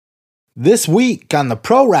This week on the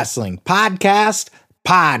Pro Wrestling Podcast.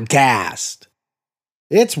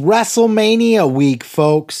 It's WrestleMania week,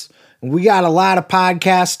 folks, and we got a lot of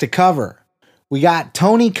podcasts to cover. We got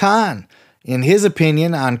Tony Khan in his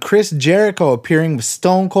opinion on Chris Jericho appearing with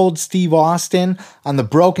Stone Cold Steve Austin on the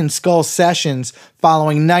Broken Skull Sessions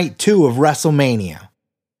following night 2 of WrestleMania.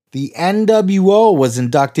 The NWO was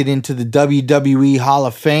inducted into the WWE Hall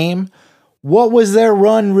of Fame. What was their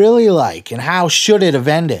run really like, and how should it have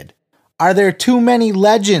ended? Are there too many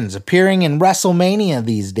legends appearing in WrestleMania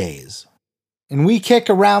these days? And we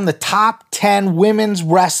kick around the top 10 women's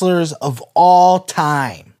wrestlers of all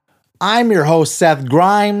time. I'm your host, Seth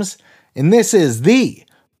Grimes, and this is the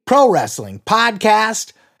Pro Wrestling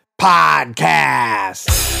Podcast.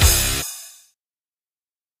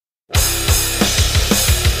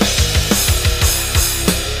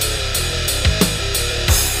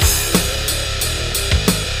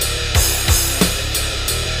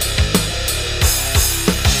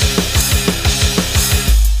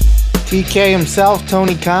 TK himself,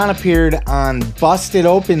 Tony Khan, appeared on Busted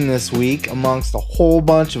Open this week amongst a whole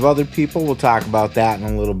bunch of other people. We'll talk about that in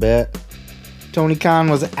a little bit. Tony Khan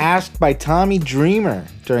was asked by Tommy Dreamer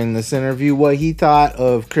during this interview what he thought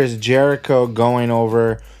of Chris Jericho going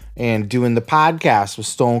over and doing the podcast with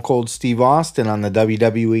Stone Cold Steve Austin on the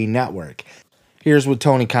WWE Network. Here's what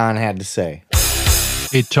Tony Khan had to say.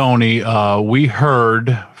 Hey, Tony, we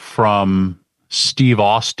heard from Steve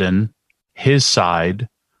Austin, his side,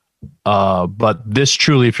 but this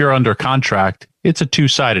truly, if you're under contract, it's a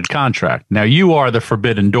two-sided contract. Now, you are the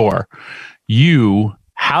forbidden door.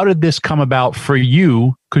 How did this come about for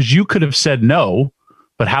you? Because you could have said no,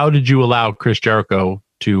 but how did you allow Chris Jericho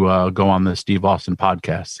to go on the Steve Austin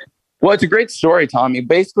podcast? Well, it's a great story, Tommy.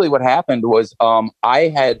 Basically, what happened was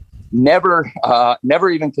I had never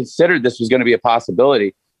even considered this was going to be a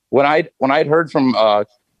possibility. When I'd heard from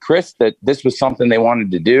Chris that this was something they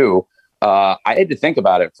wanted to do, I had to think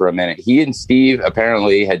about it for a minute. He and Steve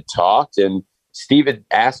apparently had talked, and Steve had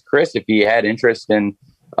asked Chris if he had interest in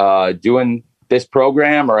doing this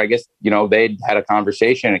program, or I guess, they'd had a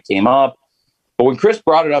conversation. It came up. But when Chris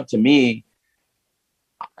brought it up to me,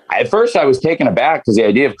 at first I was taken aback because the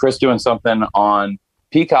idea of Chris doing something on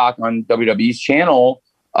Peacock on WWE's channel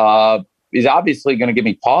is obviously going to give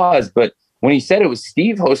me pause. But when he said it was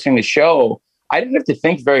Steve hosting the show, I didn't have to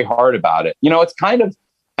think very hard about it. It's kind of,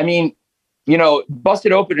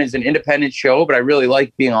 Busted Open is an independent show, but I really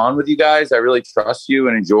like being on with you guys. I really trust you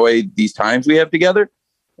and enjoy these times we have together.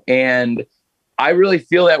 And I really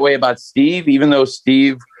feel that way about Steve, even though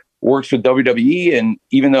Steve works with WWE, and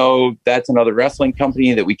even though that's another wrestling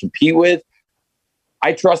company that we compete with,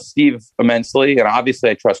 I trust Steve immensely. And obviously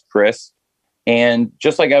I trust Chris. And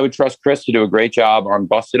just like I would trust Chris to do a great job on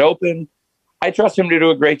Busted Open, I trust him to do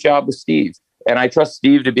a great job with Steve. And I trust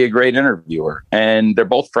Steve to be a great interviewer. And they're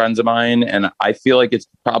both friends of mine. And I feel like it's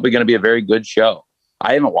probably going to be a very good show.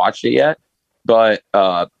 I haven't watched it yet, but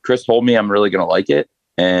Chris told me I'm really going to like it.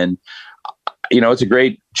 And, it's a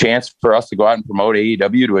great chance for us to go out and promote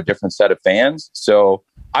AEW to a different set of fans. So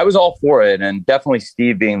I was all for it. And definitely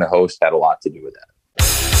Steve being the host had a lot to do with that.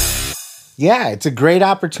 Yeah, it's a great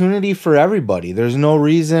opportunity for everybody. There's no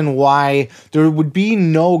reason why, there would be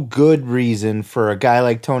no good reason for a guy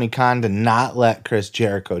like Tony Khan to not let Chris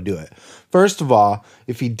Jericho do it. First of all,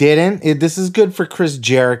 if he didn't, this is good for Chris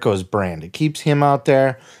Jericho's brand. It keeps him out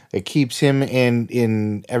there. It keeps him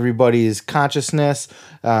in everybody's consciousness.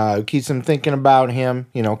 It keeps them thinking about him,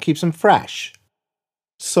 keeps him fresh.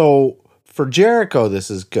 So for Jericho, this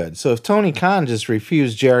is good. So if Tony Khan just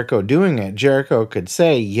refused Jericho doing it, Jericho could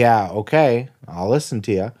say, yeah, okay, I'll listen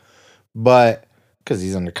to you. But because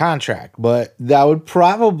he's under contract. But that would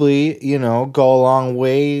probably, go a long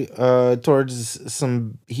way towards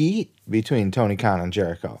some heat between Tony Khan and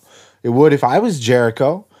Jericho. It would if I was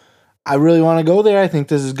Jericho. I really want to go there. I think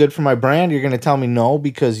this is good for my brand. You're going to tell me no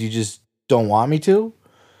because you just don't want me to?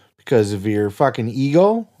 Because of your fucking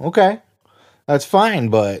ego? Okay. That's fine,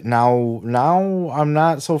 but now I'm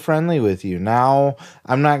not so friendly with you. Now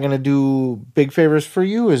I'm not going to do big favors for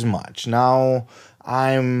you as much. Now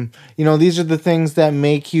these are the things that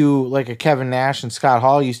make you, like a Kevin Nash and Scott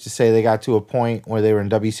Hall used to say, they got to a point where they were in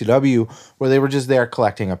WCW where they were just there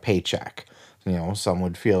collecting a paycheck. Some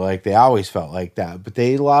would feel like they always felt like that, but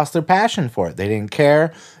they lost their passion for it. They didn't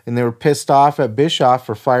care, and they were pissed off at Bischoff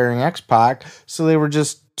for firing X-Pac, so they were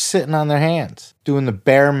just sitting on their hands, doing the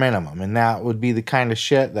bare minimum. And that would be the kind of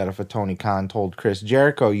shit that if a Tony Khan told Chris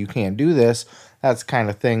Jericho, you can't do this, that's the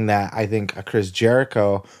kind of thing that I think a Chris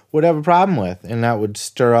Jericho would have a problem with, and that would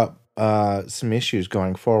stir up some issues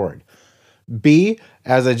going forward. B,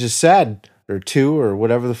 as I just said, or two, or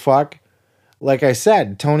whatever the fuck, like I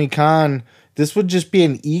said, Tony Khan, this would just be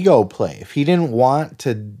an ego play. If he didn't want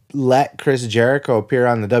to let Chris Jericho appear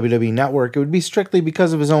on the WWE network, it would be strictly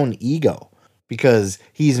because of his own ego. Because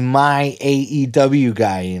he's my AEW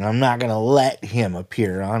guy and I'm not going to let him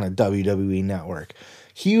appear on a WWE network.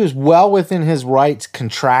 He was well within his rights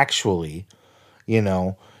contractually,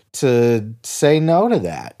 to say no to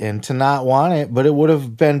that and to not want it, but it would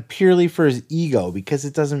have been purely for his ego because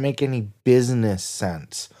it doesn't make any business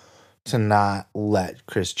sense to not let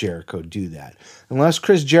Chris Jericho do that. Unless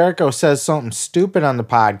Chris Jericho says something stupid on the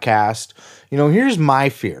podcast, here's my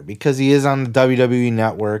fear, because he is on the WWE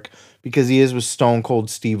network, because he is with Stone Cold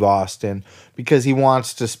Steve Austin, because he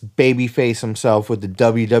wants to babyface himself with the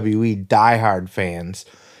WWE diehard fans.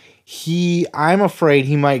 I'm afraid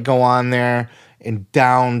he might go on there and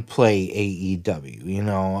downplay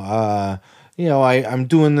AEW. I'm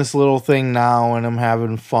doing this little thing now and I'm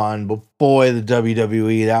having fun, but boy, the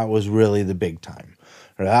WWE, that was really the big time.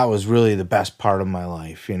 Or that was really the best part of my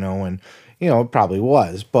life, and it probably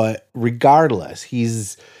was. But regardless,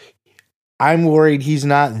 I'm worried he's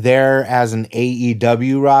not there as an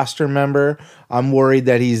AEW roster member. I'm worried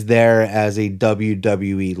that he's there as a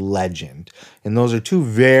WWE legend. And those are two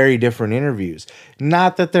very different interviews.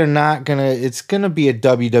 Not that they're not it's gonna be a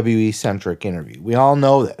WWE centric interview. We all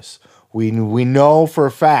know this. We know for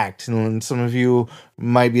a fact, and some of you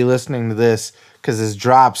might be listening to this because this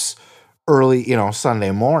drops early,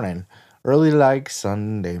 Sunday morning. Early like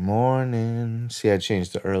Sunday morning. See, I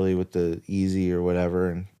changed the early with the easy or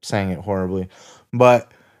whatever and sang it horribly.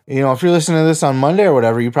 But, if you're listening to this on Monday or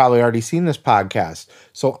whatever, you've probably already seen this podcast.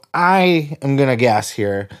 So I am going to guess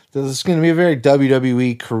here that this is going to be a very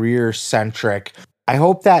WWE career-centric. I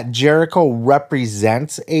hope that Jericho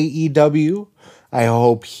represents AEW. I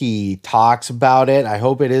hope he talks about it. I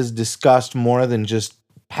hope it is discussed more than just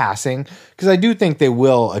passing, because I do think they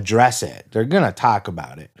will address it. They're going to talk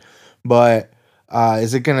about it. But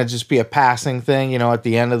is it going to just be a passing thing? At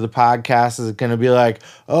the end of the podcast, is it going to be like,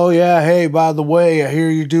 oh, yeah, hey, by the way, I hear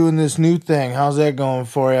you're doing this new thing. How's that going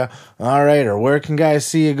for you? All right. Or where can guys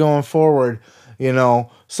see you going forward?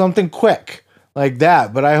 Something quick like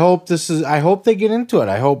that. But I hope they get into it.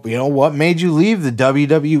 I hope, what made you leave the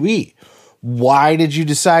WWE? Why did you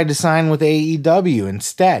decide to sign with AEW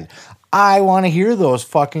instead? I want to hear those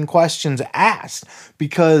fucking questions asked,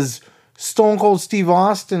 because Stone Cold Steve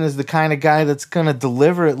Austin is the kind of guy that's going to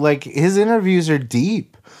deliver it. Like, his interviews are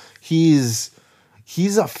deep. He's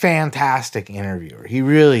a fantastic interviewer. He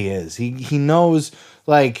really is. He knows,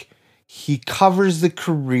 he covers the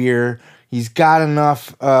career. He's got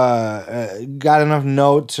enough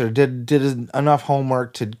notes, or did enough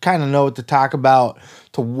homework to kind of know what to talk about,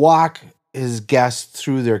 to walk his guests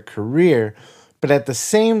through their career. But at the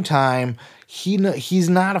same time, he's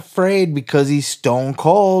not afraid, because he's Stone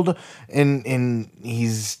Cold and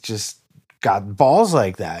he's just got balls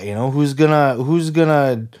like that. Who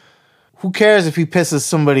cares if he pisses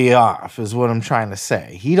somebody off, is what I'm trying to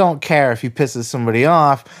say. He don't care if he pisses somebody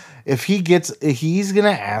off. He's going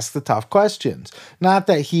to ask the tough questions. Not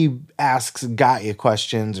that he asks got you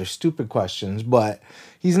questions or stupid questions, but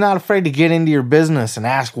he's not afraid to get into your business and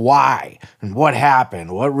ask why and what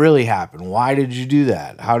happened, what really happened, why did you do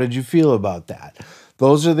that, how did you feel about that.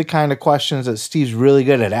 Those are the kind of questions that Steve's really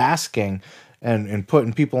good at asking and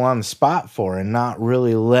putting people on the spot for, and not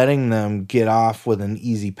really letting them get off with an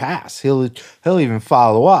easy pass. He'll even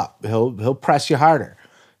follow up. He'll press you harder.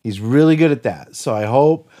 He's really good at that. So I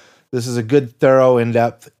hope this is a good, thorough,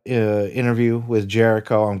 in-depth interview with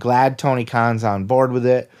Jericho. I'm glad Tony Khan's on board with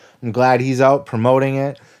it. I'm glad he's out promoting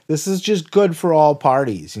it. This is just good for all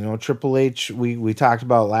parties. Triple H, we talked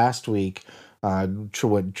about last week, when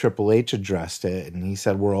Triple H addressed it, and he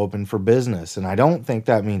said we're open for business. And I don't think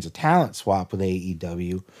that means a talent swap with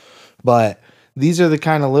AEW, but these are the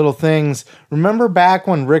kind of little things. Remember back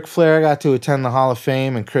when Ric Flair got to attend the Hall of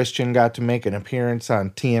Fame and Christian got to make an appearance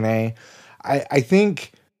on TNA? I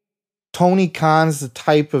think Tony Khan's the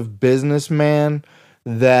type of businessman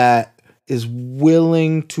that is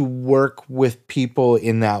willing to work with people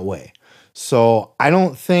in that way. So I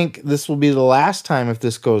don't think this will be the last time, if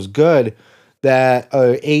this goes good, that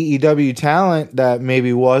a AEW talent that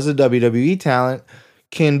maybe was a WWE talent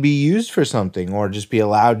can be used for something, or just be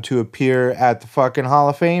allowed to appear at the fucking Hall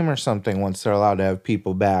of Fame or something once they're allowed to have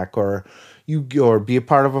people back, or be a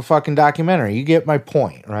part of a fucking documentary. You get my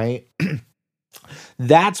point, right?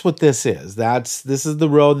 That's what this is. This is the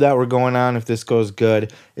road that we're going on. If this goes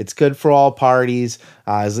good, it's good for all parties.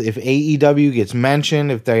 If AEW gets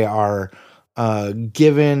mentioned, if they are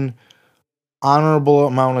given honorable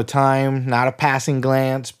amount of time, not a passing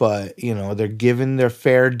glance, but they're given their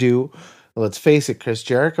fair due, let's face it, Chris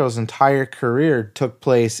Jericho's entire career took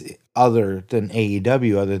place other than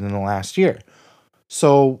AEW, other than the last year.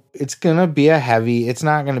 So it's going to be it's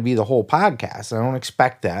not going to be the whole podcast. I don't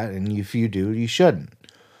expect that. And if you do, you shouldn't.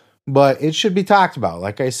 But it should be talked about.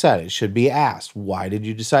 Like I said, it should be asked. Why did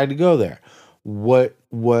you decide to go there? What,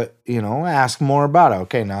 ask more about it.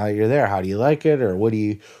 Okay, now that you're there, how do you like it? Or what do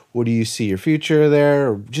you see your future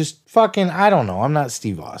there? Or just fucking, I don't know. I'm not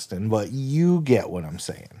Steve Austin, but you get what I'm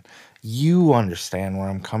saying. You understand where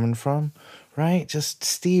I'm coming from, right? Just,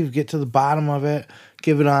 Steve, get to the bottom of it.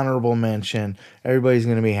 Give it honorable mention. Everybody's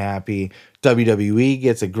going to be happy. WWE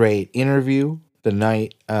gets a great interview the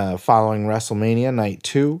night following WrestleMania, night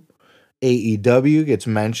 2. AEW gets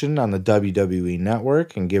mentioned on the WWE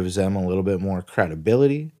network and gives them a little bit more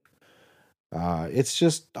credibility. It's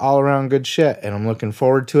just all around good shit, and I'm looking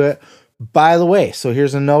forward to it. By the way, so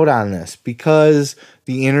here's a note on this. Because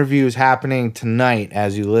the interview is happening tonight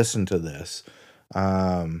as you listen to this,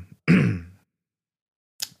 I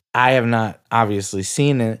have not obviously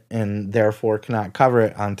seen it and therefore cannot cover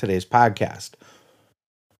it on today's podcast.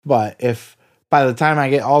 But if by the time I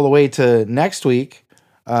get all the way to next week,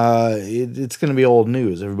 it's going to be old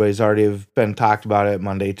news. Everybody's already been talked about it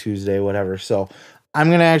Monday, Tuesday, whatever. So I'm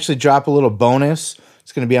going to actually drop a little bonus.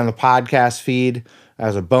 It's going to be on the podcast feed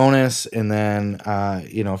as a bonus. And then,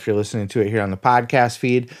 if you're listening to it here on the podcast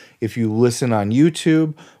feed, if you listen on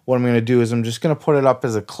YouTube, what I'm going to do is I'm just going to put it up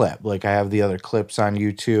as a clip. Like I have the other clips on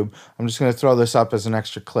YouTube. I'm just going to throw this up as an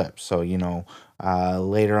extra clip. So,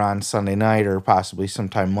 later on Sunday night or possibly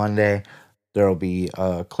sometime Monday, there'll be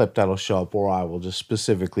a clip that'll show up where I will just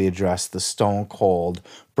specifically address the Stone Cold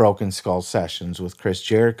Broken Skull sessions with Chris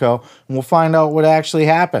Jericho, and we'll find out what actually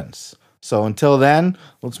happens. So until then,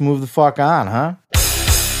 let's move the fuck on, huh?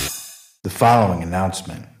 The following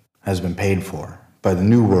announcement has been paid for by the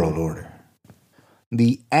New World Order.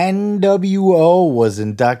 The NWO was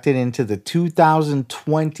inducted into the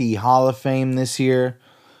 2020 Hall of Fame this year.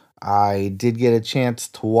 I did get a chance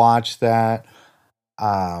to watch that. The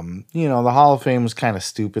Hall of Fame was kind of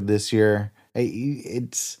stupid this year.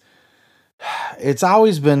 It's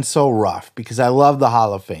always been so rough because I love the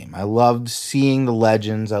Hall of Fame. I loved seeing the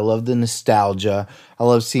legends. I love the nostalgia. I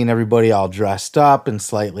love seeing everybody all dressed up and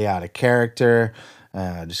slightly out of character,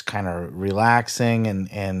 just kind of relaxing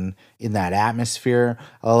and in that atmosphere.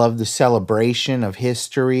 I love the celebration of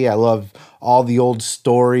history. I love all the old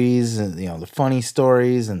stories and, the funny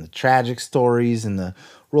stories and the tragic stories and the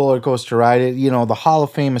roller coaster ride. The Hall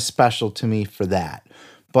of Fame is special to me for that.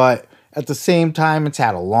 But at the same time, it's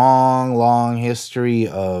had a long, long history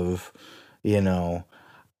of,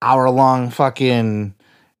 hour-long fucking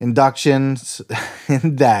inductions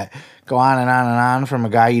that go on and on and on from a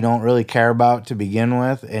guy you don't really care about to begin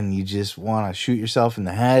with, and you just want to shoot yourself in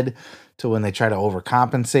the head to when they try to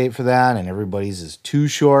overcompensate for that, and everybody's is too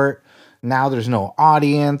short. Now there's no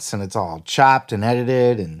audience, and it's all chopped and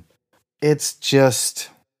edited, and it's just,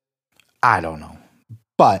 I don't know.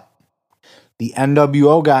 But the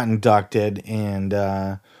NWO got inducted,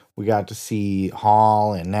 and we got to see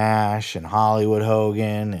Hall and Nash and Hollywood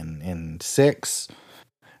Hogan and Six.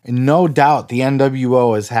 And no doubt the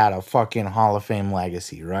NWO has had a fucking Hall of Fame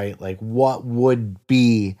legacy, right? Like, what would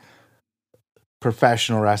be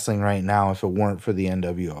professional wrestling right now if it weren't for the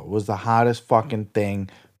NWO? It was the hottest fucking thing,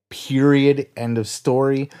 period, end of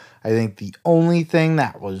story. I think the only thing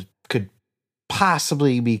that could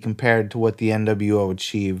possibly be compared to what the NWO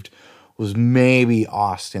achieved was maybe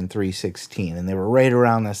Austin 316, and they were right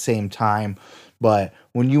around the same time. But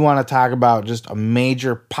when you want to talk about just a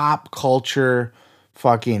major pop culture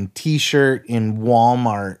fucking t-shirt in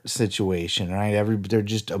Walmart situation, right? They're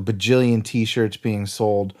just a bajillion t-shirts being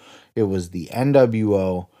sold. It was the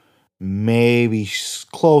NWO, maybe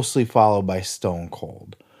closely followed by Stone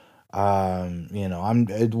Cold. They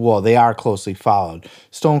are closely followed.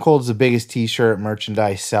 Stone Cold's the biggest t-shirt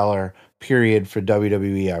merchandise seller, period, for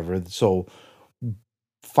WWE ever. So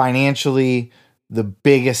financially, the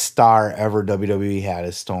biggest star ever WWE had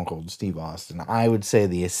is Stone Cold Steve Austin. I would say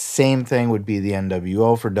the same thing would be the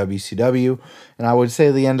NWO for WCW, and I would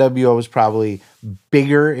say the NWO is probably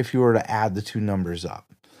bigger if you were to add the two numbers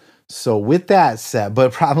up. So with that said,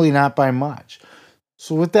 but probably not by much.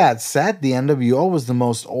 So with that said, the NWO was the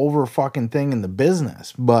most over fucking thing in the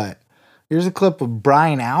business. But here's a clip of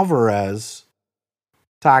Brian Alvarez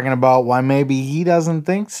talking about why maybe he doesn't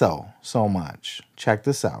think so much. Check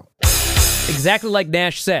this out. Exactly like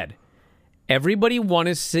Nash said, everybody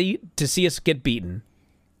wanted to see us get beaten,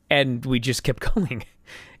 and we just kept going.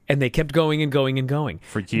 And they kept going and going and going.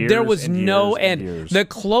 For years. There was and no years end. and years. The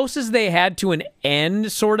closest they had to an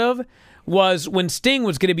end, sort of, was when Sting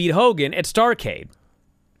was going to beat Hogan at Starrcade.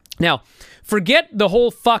 Now, forget the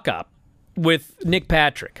whole fuck up with Nick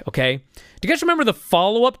Patrick, okay? Do you guys remember the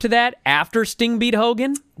follow-up to that after Sting beat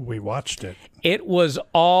Hogan? We watched it. It was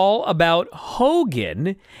all about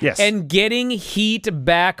Hogan and getting heat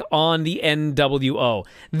back on the NWO.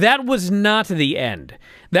 That was not the end.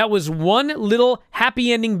 That was one little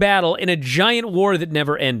happy ending battle in a giant war that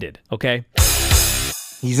never ended, okay?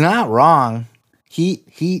 He's not wrong. Heat.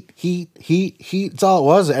 It's all it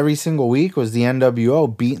was every single week was the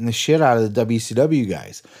NWO beating the shit out of the WCW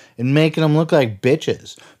guys and making them look like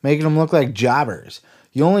bitches, making them look like jobbers.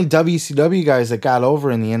 The only WCW guys that got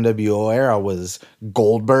over in the NWO era was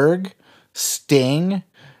Goldberg, Sting,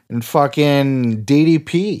 and fucking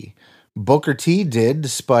DDP. Booker T did,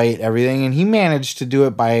 despite everything, and he managed to do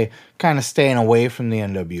it by kind of staying away from the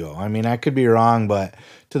NWO. I mean, I could be wrong, but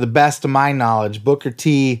to the best of my knowledge, Booker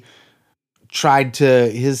T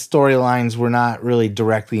his storylines were not really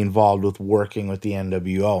directly involved with working with the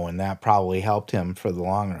NWO, and that probably helped him for the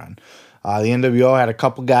long run. The NWO had a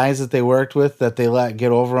couple guys that they worked with that they let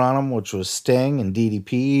get over on them, which was Sting and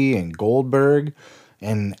DDP and Goldberg.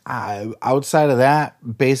 And outside of that,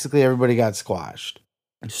 basically everybody got squashed.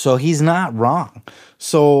 So he's not wrong.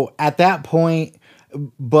 So at that point,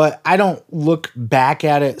 but I don't look back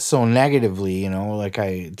at it so negatively, you know, like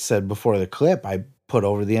I said before the clip, I put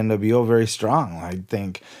over the NWO very strong. I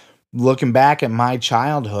think looking back at my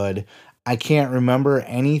childhood, I can't remember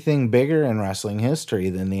anything bigger in wrestling history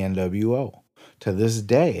than the NWO to this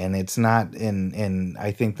day. And it's not and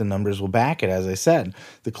I think the numbers will back it. As I said,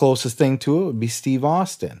 the closest thing to it would be Steve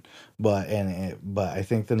Austin, but I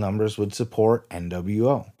think the numbers would support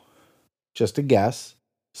NWO. Just a guess.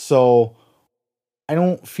 So I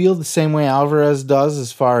don't feel the same way Alvarez does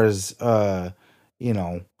as far as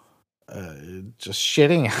just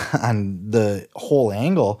shitting on the whole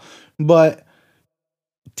angle, but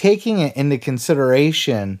taking it into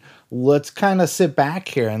consideration, let's kind of sit back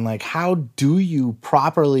here and like, how do you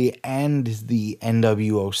properly end the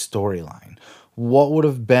NWO storyline? What would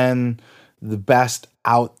have been the best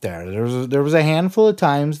out there? There was a handful of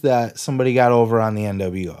times that somebody got over on the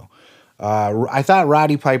NWO. I thought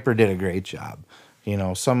Roddy Piper did a great job. You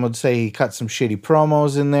know, some would say he cut some shitty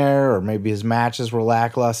promos in there, or maybe his matches were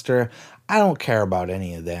lackluster. I don't care about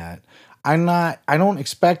any of that. I don't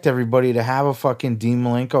expect everybody to have a fucking Dean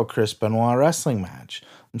Malenko Chris Benoit wrestling match.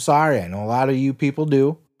 I'm sorry. I know a lot of you people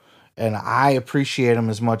do, and I appreciate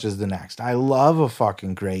them as much as the next. I love a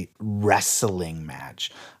fucking great wrestling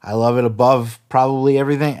match. I love it above probably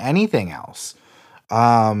anything else.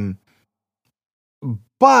 But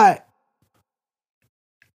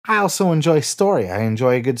I also enjoy story. I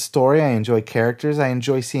enjoy a good story. I enjoy characters. I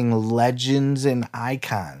enjoy seeing legends and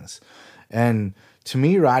icons. And to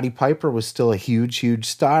me, Roddy Piper was still a huge, huge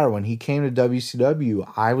star. When he came to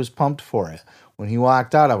WCW, I was pumped for it. When he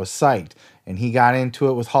walked out, I was psyched. And he got into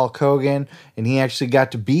it with Hulk Hogan, and he actually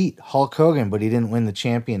got to beat Hulk Hogan, but he didn't win the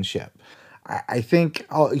championship. I think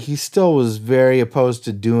he still was very opposed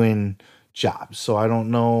to doing jobs. So I don't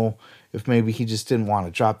know if maybe he just didn't want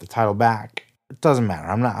to drop the title back. It doesn't matter.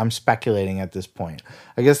 I'm speculating at this point.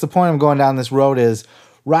 I guess the point I'm going down this road is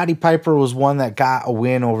Roddy Piper was one that got a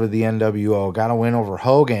win over the NWO, got a win over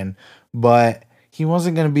Hogan, but he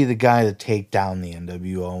wasn't going to be the guy to take down the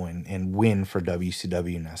NWO and win for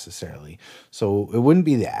WCW necessarily. So it wouldn't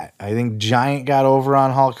be that. I think Giant got over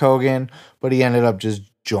on Hulk Hogan, but he ended up just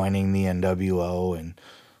joining the NWO, and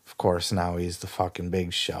of course now he's the fucking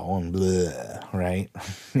Big Show and blah, right?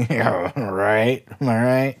 Yeah, right? Am I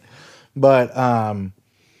right? But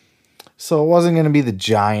so it wasn't going to be the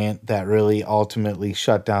Giant that really ultimately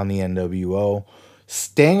shut down the NWO.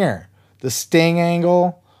 Stinger, the Sting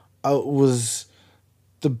angle was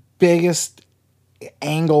the biggest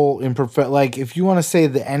angle in like if you want to say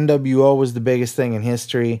the NWO was the biggest thing in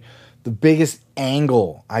history, the biggest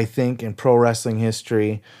angle I think in pro wrestling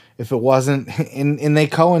history. If it wasn't, and they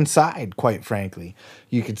coincide, quite frankly,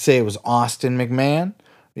 you could say it was Austin McMahon.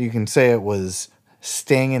 You can say it was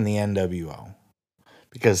Sting in the NWO,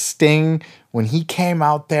 because Sting, when he came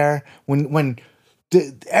out there, when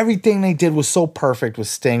everything they did was so perfect with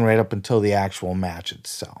Sting right up until the actual match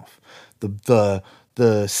itself.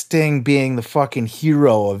 The Sting being the fucking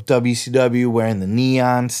hero of WCW, wearing the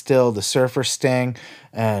neon still, the Surfer Sting,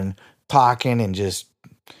 and talking and just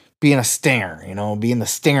being a stinger, you know, being the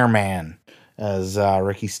Stinger Man, as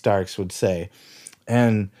Ricky Starks would say.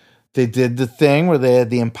 And they did the thing where they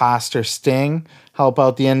had the imposter Sting help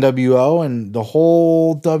out the NWO, and the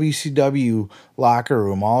whole WCW locker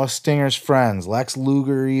room, all of Stinger's friends, Lex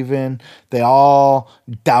Luger even, they all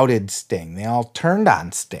doubted Sting. They all turned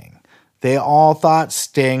on Sting. They all thought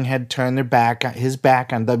Sting had turned his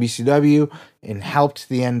back on WCW and helped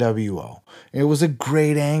the NWO. It was a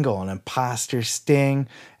great angle, an imposter Sting.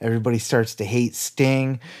 Everybody starts to hate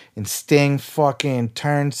Sting, and Sting fucking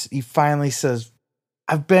turns. He finally says,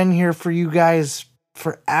 I've been here for you guys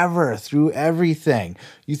forever, through everything.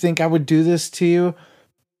 You think I would do this to you?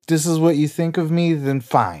 This is what you think of me? Then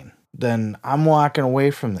fine. Then I'm walking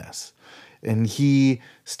away from this. And he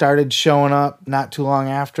started showing up not too long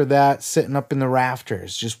after that, sitting up in the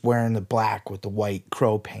rafters, just wearing the black with the white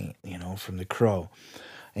crow paint, from the Crow.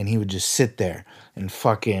 And he would just sit there and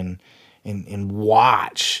fucking and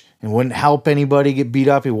watch and wouldn't help anybody get beat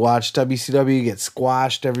up. He watched WCW get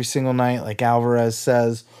squashed every single night, like Alvarez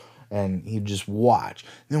says, and he'd just watch.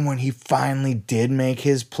 Then when he finally did make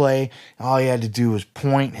his play, all he had to do was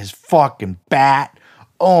point his fucking bat.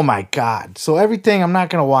 Oh my God. So everything, I'm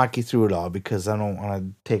not going to walk you through it all because I don't want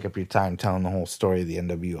to take up your time telling the whole story of the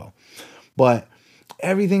NWO. But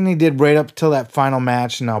everything they did right up till that final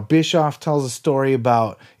match. Now Bischoff tells a story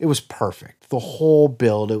about, it was perfect. The whole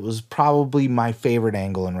build, it was probably my favorite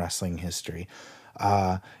angle in wrestling history.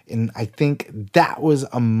 And I think that was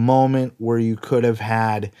a moment where you could have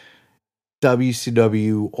had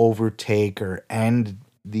WCW overtake or end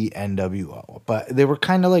the NWO, but they were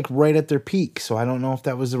kind of like right at their peak, so I don't know if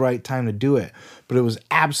that was the right time to do it, but it was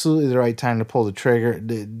absolutely the right time to pull the trigger.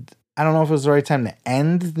 I don't know if it was the right time to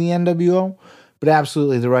end the NWO, but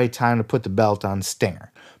absolutely the right time to put the belt on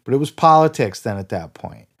Stinger. But it was politics then at that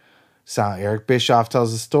point. So Eric Bischoff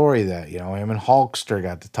tells the story that, him and Hulkster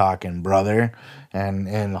got to talking, brother, and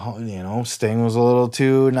Sting was a little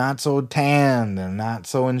too not so tanned and not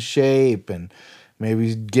so in shape, and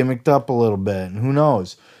maybe gimmicked up a little bit, and who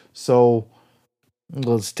knows. So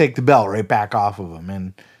let's take the belt right back off of him.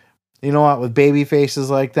 And you know what? With baby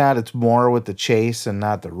faces like that, it's more with the chase and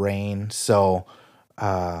not the reign. So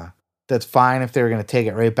that's fine if they were going to take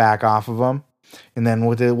it right back off of him. And then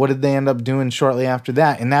what did they end up doing shortly after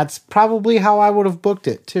that? And that's probably how I would have booked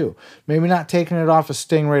it too. Maybe not taking it off of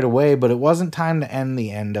Sting right away, but it wasn't time to end the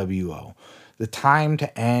NWO. The time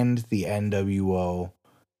to end the NWO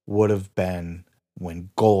would have been when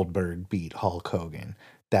Goldberg beat Hulk Hogan.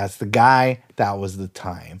 That's the guy. That was the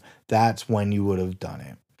time. That's when you would have done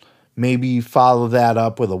it. Maybe you follow that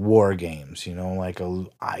up with a War Games, like you're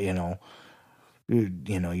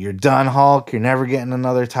done, Hulk. You're never getting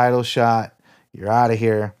another title shot. You're out of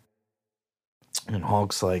here. And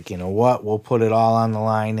Hulk's like, you know what? We'll put it all on the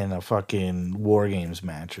line in a fucking War Games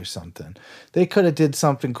match or something. They could have did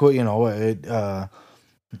something cool,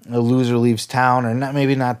 a loser leaves town, or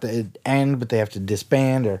maybe not the end, but they have to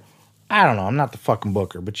disband, or I don't know. I'm not the fucking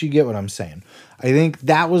booker, but you get what I'm saying. I think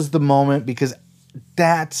that was the moment, because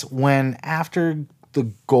that's when after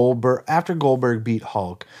Goldberg beat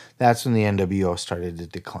Hulk, that's when the NWO started to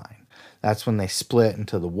decline. That's when they split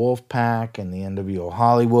into the Wolfpack and the NWO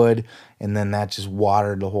Hollywood, and then that just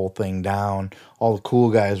watered the whole thing down. All the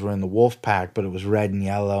cool guys were in the Wolfpack, but it was red and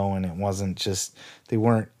yellow, and it wasn't just, they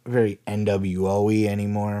weren't very NWO-y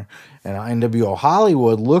anymore. And NWO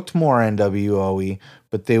Hollywood looked more NWO-y,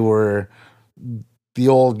 but they were the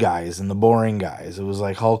old guys and the boring guys. It was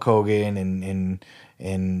like Hulk Hogan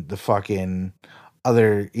and the fucking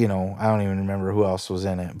other, I don't even remember who else was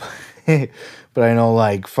in it. But I know,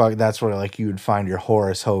 that's where, you would find your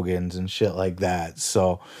Horace Hogans and shit like that.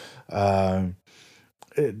 So, I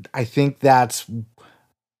think that's,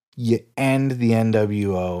 you end the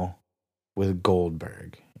NWO with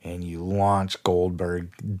Goldberg, and you launch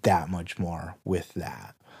Goldberg that much more with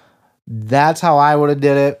that. That's how I would have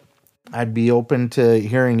did it. I'd be open to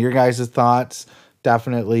hearing your guys' thoughts.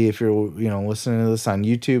 Definitely, if you're listening to this on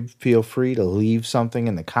YouTube, feel free to leave something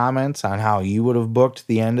in the comments on how you would have booked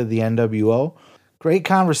the end of the NWO. Great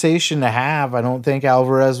conversation to have. I don't think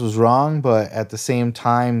Alvarez was wrong, but at the same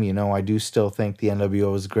time, I do still think the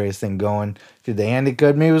NWO was the greatest thing going. Did they end it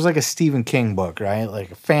good? Maybe it was like a Stephen King book, right?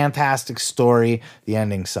 Like a fantastic story. The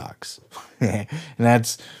ending sucks. And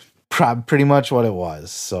that's pretty much what it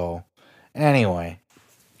was. So anyway,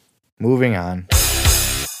 moving on.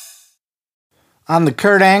 On the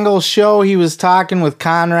Kurt Angle show, he was talking with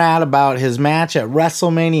Conrad about his match at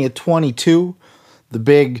WrestleMania 22, the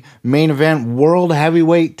big main event world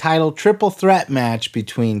heavyweight title triple threat match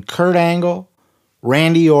between Kurt Angle,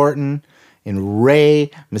 Randy Orton, and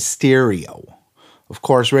Rey Mysterio. Of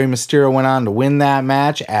course, Rey Mysterio went on to win that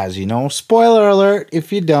match, as you know. Spoiler alert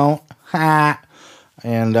if you don't. Ha!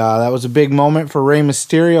 And that was a big moment for Rey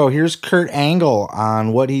Mysterio. Here's Kurt Angle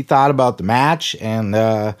on what he thought about the match and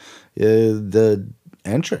the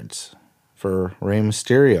entrance for Rey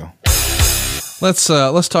Mysterio. Let's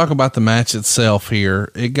talk about the match itself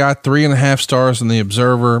here. It got 3.5 stars in the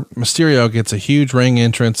Observer. Mysterio gets a huge ring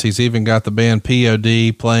entrance. He's even got the band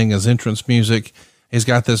POD playing his entrance music. He's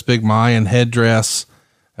got this big Mayan headdress.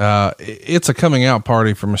 It's a coming out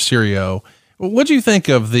party for Mysterio. What do you think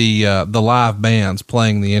of the live bands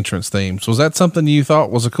playing the entrance themes? Was that something you thought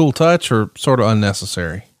was a cool touch or sort of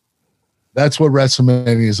unnecessary? That's what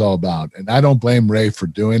WrestleMania is all about. And I don't blame Ray for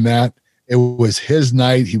doing that. It was his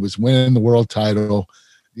night. He was winning the world title.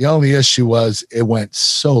 The only issue was it went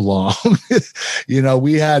so long.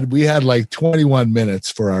 We had like 21 minutes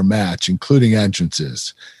for our match, including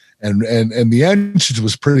entrances. And the entrance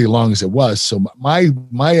was pretty long as it was. So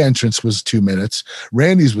my entrance was 2 minutes.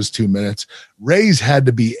 Randy's was 2 minutes. Ray's had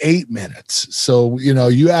to be 8 minutes. So,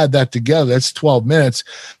 you add that together, that's 12 minutes.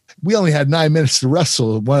 We only had 9 minutes to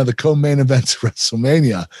wrestle one of the co-main events of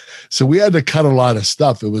WrestleMania. So we had to cut a lot of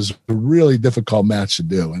stuff. It was a really difficult match to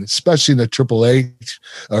do. And especially in a Triple H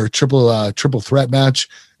or triple threat match,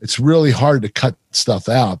 it's really hard to cut stuff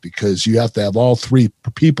out because you have to have all three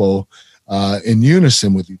people in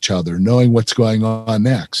unison with each other, knowing what's going on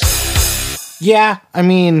next. Yeah, I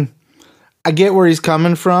mean, I get where he's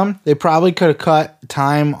coming from. They probably could have cut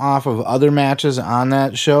time off of other matches on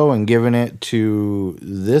that show and given it to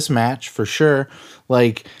this match for sure.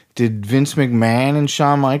 Like, did Vince McMahon and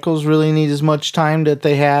Shawn Michaels really need as much time that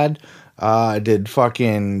they had? Did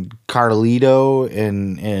fucking Carlito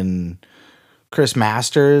and Chris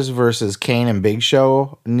Masters versus Kane and Big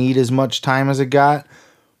Show need as much time as it got?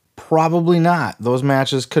 Probably not. Those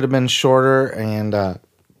matches could have been shorter and a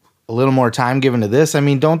little more time given to this. I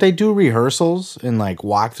mean, don't they do rehearsals and like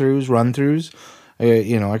walkthroughs, run-throughs?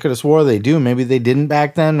 I could have swore they do. Maybe they didn't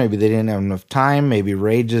back then. Maybe they didn't have enough time. Maybe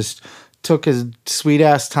Ray just took his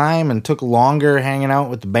sweet-ass time and took longer hanging out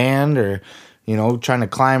with the band or, trying to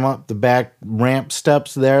climb up the back ramp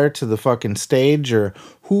steps there to the fucking stage, or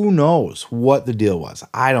who knows what the deal was.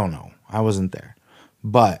 I don't know. I wasn't there.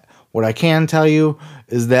 But what I can tell you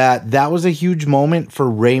is that was a huge moment for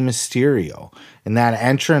Rey Mysterio. And that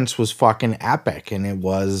entrance was fucking epic. And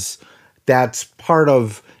that's part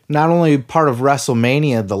of, not only part of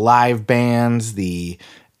WrestleMania, the live bands, the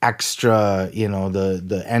extra,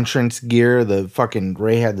 the entrance gear, the fucking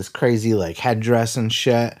Rey had this crazy like headdress and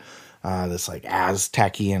shit. This like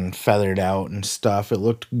Aztec-y and feathered out and stuff. It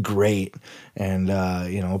looked great. And,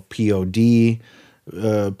 POD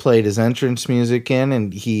played his entrance music in,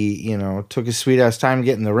 and he, took his sweet ass time to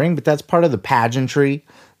get in the ring. But that's part of the pageantry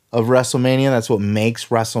of WrestleMania. That's what makes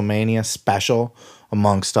WrestleMania special,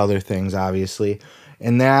 amongst other things, obviously.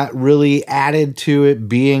 And that really added to it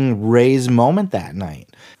being Ray's moment that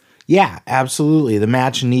night. Yeah, absolutely. The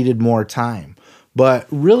match needed more time. But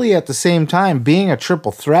really at the same time, being a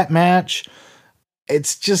triple threat match,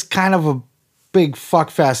 it's just kind of a big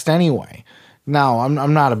fuckfest anyway. Now,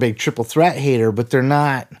 I'm not a big triple threat hater, but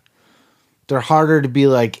they're harder to be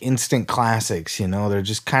like instant classics, They're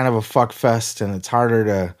just kind of a fuckfest, and it's harder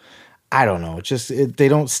to, I don't know, they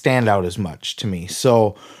don't stand out as much to me.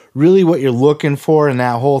 So really what you're looking for in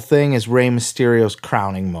that whole thing is Rey Mysterio's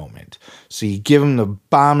crowning moment. So you give him the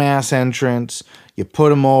bomb-ass entrance, you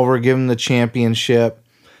put him over, give him the championship,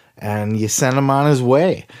 and you send him on his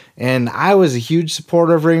way. And I was a huge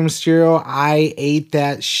supporter of Rey Mysterio. I ate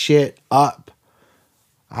that shit up.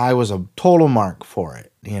 I was a total mark for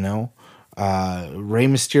it, Rey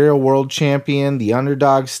Mysterio, world champion, the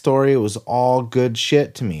underdog story, it was all good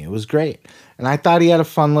shit to me. It was great. And I thought he had a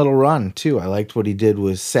fun little run, too. I liked what he did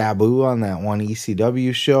with Sabu on that one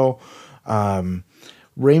ECW show.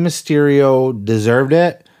 Rey Mysterio deserved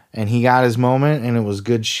it, and he got his moment, and it was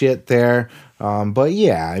good shit there. But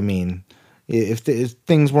yeah, I mean, if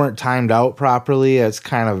things weren't timed out properly, it's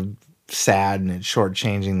kind of sad, and it's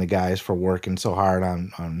shortchanging the guys for working so hard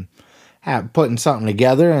on putting something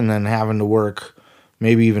together and then having to work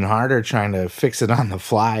maybe even harder trying to fix it on the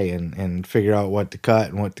fly and figure out what to cut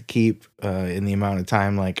and what to keep in the amount of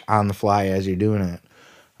time, like on the fly as you're doing it.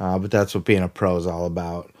 But that's what being a pro is all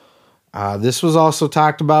about. This was also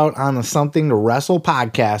talked about on the Something to Wrestle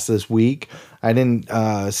podcast this week. I didn't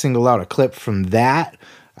single out a clip from that.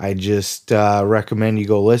 I just recommend you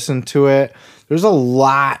go listen to it. There's a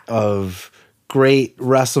lot of great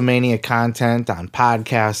WrestleMania content on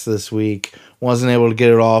podcasts this week. Wasn't able to get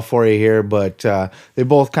it all for you here, but they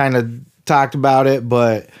both kind of talked about it,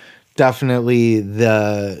 but definitely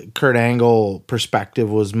the Kurt Angle perspective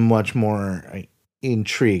was much more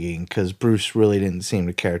intriguing because Bruce really didn't seem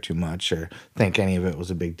to care too much or think any of it was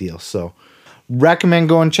a big deal. So recommend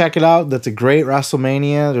go and check it out. That's a great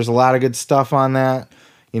WrestleMania. There's a lot of good stuff on that.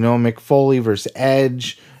 Mick Foley versus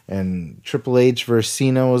Edge and Triple H versus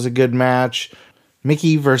Cena was a good match.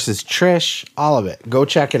 Mickie versus Trish, all of it. Go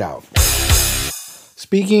check it out.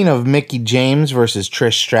 Speaking of Mickie James versus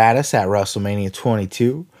Trish Stratus at WrestleMania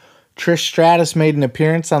 22, Trish Stratus made an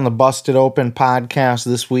appearance on the Busted Open podcast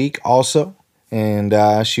this week also,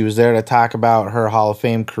 and she was there to talk about her Hall of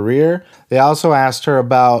Fame career. They also asked her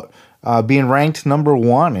about being ranked number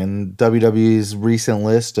 1 in WWE's recent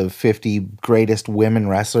list of 50 greatest women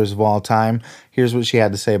wrestlers of all time. Here's what she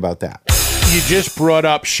had to say about that. You just brought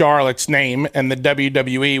up Charlotte's name, and the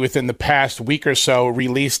WWE within the past week or so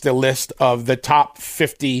released a list of the top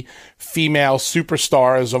 50 female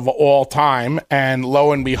superstars of all time, and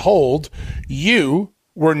lo and behold, you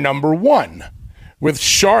were number 1, with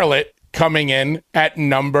Charlotte coming in at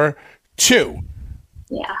number 2.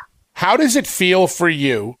 Yeah. How does it feel for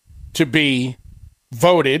you to be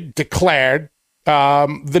voted, declared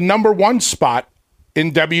the number 1 spot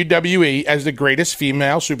in WWE as the greatest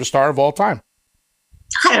female superstar of all time?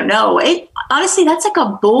 I don't know. Honestly, that's like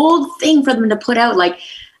a bold thing for them to put out, like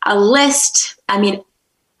a list. I mean,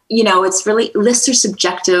 it's really, lists are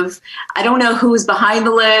subjective. I don't know who's behind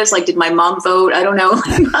the list. Like, did my mom vote? I don't know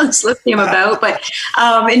how this list came about. But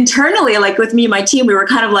internally, like with me and my team, we were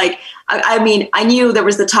kind of like, I mean, I knew there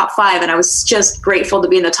was the top 5, and I was just grateful to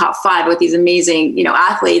be in the top 5 with these amazing,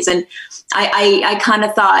 athletes. And I kind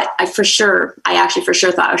of thought, I actually for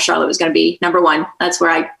sure thought Charlotte was going to be number 1. That's where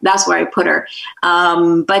I put her.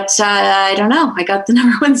 But I don't know. I got the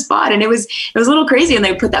number 1 spot, and it was a little crazy. And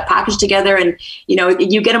they put that package together, and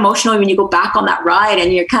you get emotional when you go back on that ride,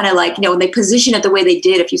 and you're kind of like, when they position it the way they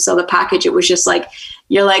did. If you saw the package, it was just like,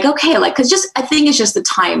 you're like, okay, like, because I think it's just the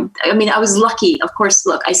time. I mean, I was lucky, of course.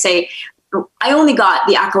 Look, I only got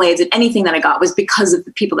the accolades, and anything that I got was because of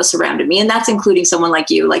the people that surrounded me. And that's including someone like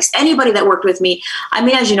you, like anybody that worked with me. I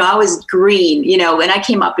mean, as you know, I was green, and I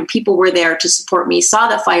came up and people were there to support me, saw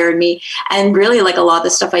that fire in me. And really, like, a lot of the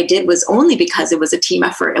stuff I did was only because it was a team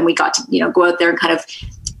effort, and we got to, go out there and kind of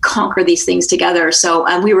conquer these things together.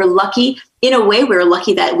 So we were lucky. In a way, we were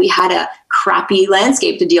lucky that we had a crappy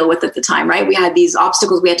landscape to deal with at the time, right? We had these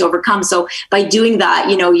obstacles we had to overcome. So by doing that,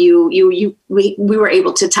 we were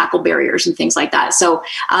able to tackle barriers and things like that. So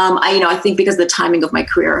I think because of the timing of my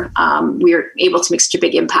career, we were able to make such a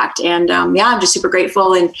big impact. And I'm just super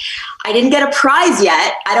grateful. And I didn't get a prize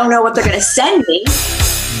yet. I don't know what they're going to send me.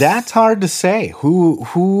 That's hard to say.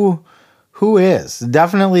 Who is?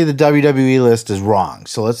 Definitely the WWE list is wrong.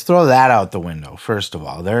 So let's throw that out the window, first of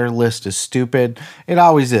all. Their list is stupid. It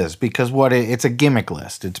always is, because it's a gimmick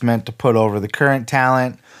list. It's meant to put over the current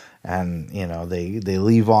talent, and, they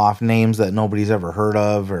leave off names that nobody's ever heard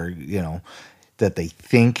of, or, that they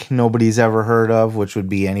think nobody's ever heard of, which would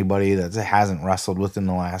be anybody that hasn't wrestled within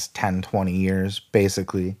the last 10, 20 years,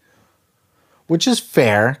 basically. Which is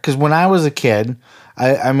fair, because when I was a kid,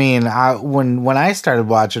 when I started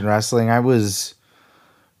watching wrestling, I was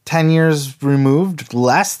 10 years removed,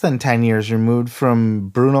 less than 10 years removed from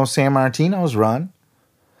Bruno Sammartino's run.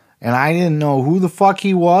 And I didn't know who the fuck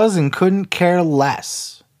he was and couldn't care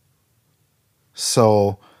less.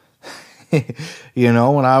 So,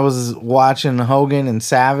 when I was watching Hogan and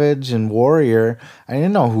Savage and Warrior, I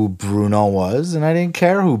didn't know who Bruno was, and I didn't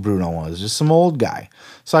care who Bruno was, just some old guy.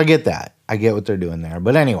 So I get that. I get what they're doing there.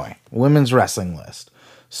 But anyway, women's wrestling list.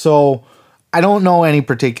 So I don't know any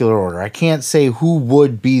particular order. I can't say who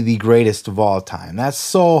would be the greatest of all time. That's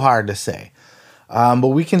so hard to say. But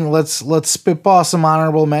we can let's spitball some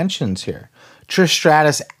honorable mentions here. Trish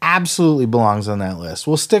Stratus absolutely belongs on that list.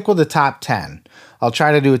 We'll stick with the top 10. I'll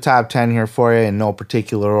try to do a top 10 here for you in no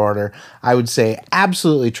particular order. I would say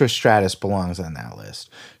absolutely Trish Stratus belongs on that list.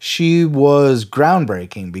 She was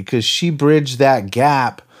groundbreaking because she bridged that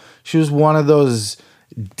gap. She was one of those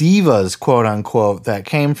divas, quote unquote, that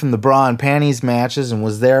came from the bra and panties matches and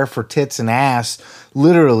was there for tits and ass.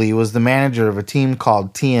 Literally was the manager of a team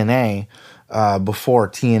called TNA before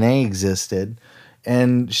TNA existed.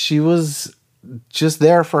 And she was just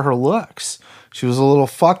there for her looks. She was a little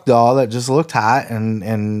fuck doll that just looked hot,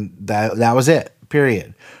 and that was it,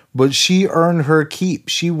 period. But she earned her keep.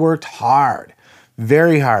 She worked hard.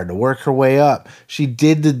 Very hard to work her way up. She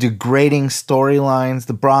did the degrading storylines,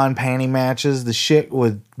 the bra and panty matches, the shit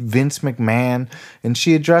with Vince McMahon, and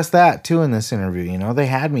she addressed that too in this interview. They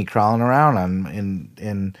had me crawling around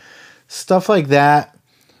in stuff like that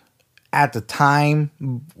at the time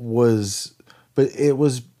but it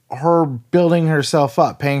was her building herself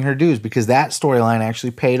up, paying her dues, because that storyline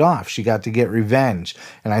actually paid off. She got to get revenge,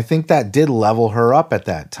 and I think that did level her up at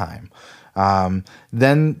that time.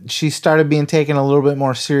 Then she started being taken a little bit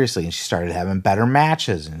more seriously, and she started having better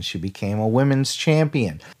matches, and she became a women's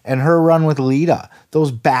champion. And her run with Lita,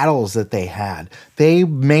 those battles that they had, they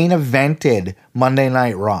main evented Monday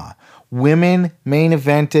Night Raw. women main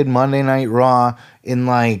evented Monday Night Raw in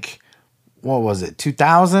like, what was it,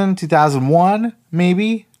 2000, 2001,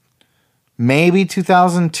 maybe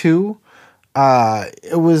 2002.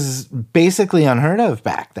 It was basically unheard of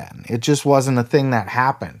back then. It just wasn't a thing that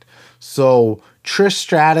happened. So Trish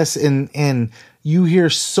Stratus, and you hear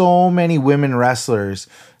so many women wrestlers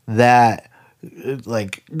that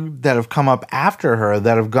have come up after her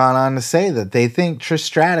that have gone on to say that they think Trish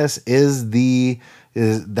Stratus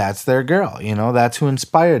that's their girl, that's who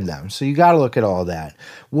inspired them. So you got to look at all that.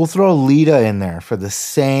 We'll throw Lita in there for the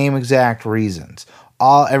same exact reasons.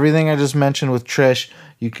 Everything I just mentioned with Trish,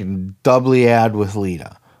 you can doubly add with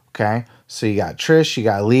Lita. Okay, so you got Trish, you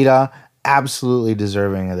got Lita, absolutely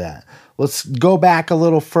deserving of that. Let's go back a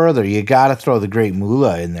little further. You got to throw the Great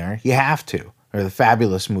Moolah in there. You have to, or the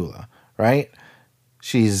Fabulous Moolah, right?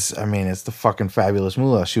 It's the fucking Fabulous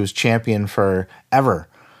Moolah. She was champion forever.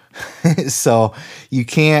 So you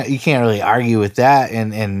can't really argue with that,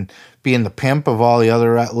 and being the pimp of all the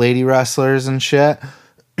other lady wrestlers and shit.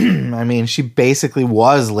 She basically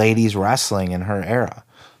was ladies wrestling in her era.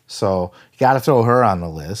 So you got to throw her on the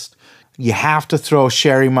list. You have to throw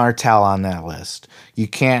Sherry Martel on that list. You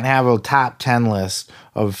can't have a top 10 list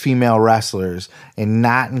of female wrestlers and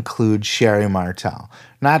not include Sherry Martel.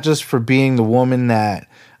 Not just for being the woman that,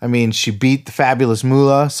 she beat the Fabulous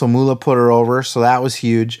Moolah, so Moolah put her over, so that was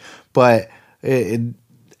huge. But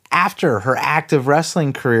after her active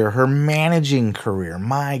wrestling career, her managing career,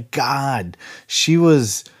 my God, she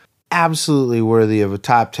was absolutely worthy of a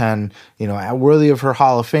top 10, worthy of her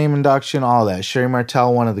Hall of Fame induction, all that. Sherry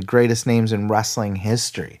Martel, one of the greatest names in wrestling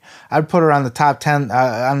history. I'd put her on the top 10,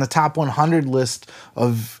 on the top 100 list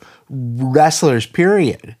of wrestlers,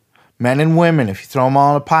 period. Men and women, if you throw them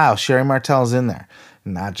all in a pile, Sherry Martel's in there.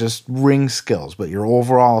 Not just ring skills, but your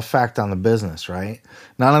overall effect on the business, right?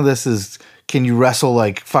 None of this is, can you wrestle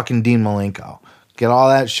like fucking Dean Malenko? Get all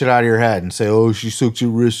that shit out of your head and say, oh, she sucks at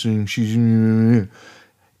wrestling. She's...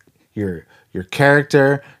 Your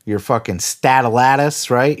character, your fucking statalatus,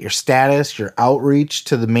 right? Your status, your outreach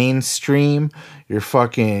to the mainstream, your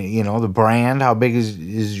fucking, the brand, how big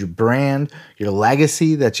is your brand, your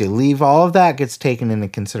legacy that you leave, all of that gets taken into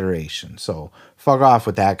consideration. So fuck off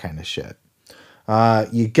with that kind of shit.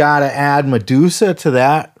 You gotta add Medusa to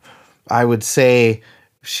that. I would say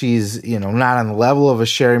she's, not on the level of a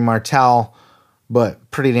Sherry Martel,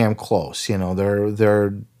 but pretty damn close.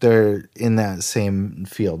 They're in that same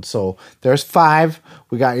field. So there's 5.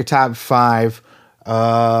 We got your top 5.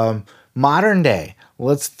 Modern day.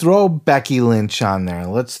 Let's throw Becky Lynch on there.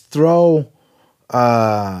 Let's throw.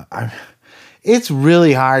 It's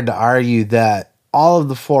really hard to argue that all of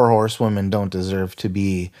the 4 horsewomen don't deserve to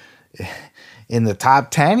be in the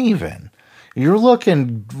top 10 even. You're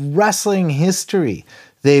looking wrestling history.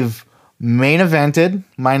 They've main evented,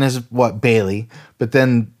 minus Bayley, but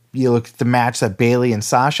then you look at the match that Bayley and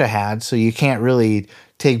Sasha had, so you can't really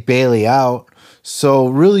take Bayley out. So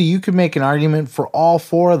really you could make an argument for all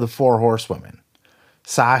 4 of the 4 horsewomen.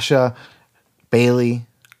 Sasha, Bayley,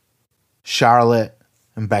 Charlotte,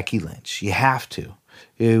 and Becky Lynch. You have to.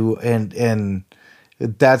 And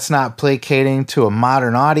that's not placating to a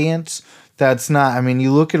modern audience. That's not,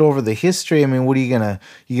 you look at over the history, what are you gonna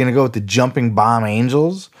go with the Jumping Bomb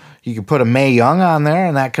Angels? You could put a Mae Young on there,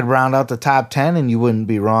 and that could round out the top 10, and you wouldn't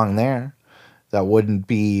be wrong there. That wouldn't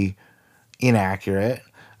be inaccurate.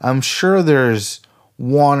 I'm sure there's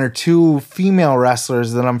 1 or 2 female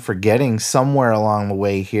wrestlers that I'm forgetting somewhere along the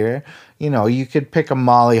way here. You could pick a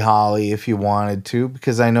Molly Holly if you wanted to,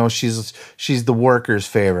 because I know she's the workers'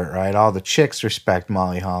 favorite, right? All the chicks respect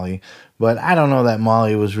Molly Holly. But I don't know that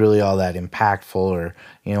Molly was really all that impactful, or,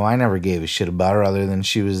 I never gave a shit about her other than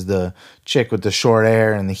she was the chick with the short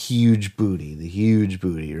hair and the huge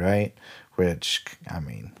booty, right? Which,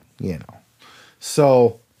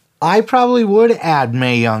 So I probably would add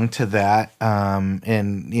Mae Young to that,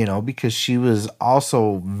 because she was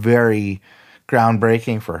also very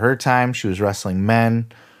groundbreaking for her time. She was wrestling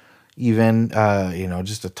men. Even,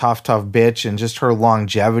 just a tough bitch, and just her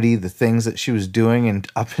longevity, the things that she was doing and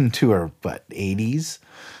up into her, 80s.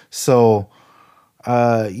 So,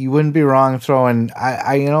 you wouldn't be wrong throwing,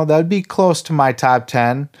 that'd be close to my top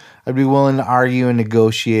 10. I'd be willing to argue and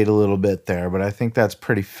negotiate a little bit there, but I think that's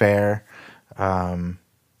pretty fair.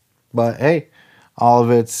 But hey, all of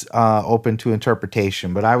it's, open to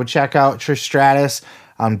interpretation, but I would check out Trish Stratus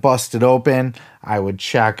on Busted Open. I would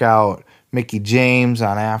check out Mickie James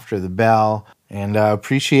on After the Bell, and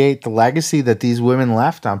appreciate the legacy that these women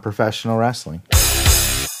left on professional wrestling.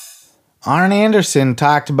 Arn Anderson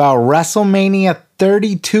talked about WrestleMania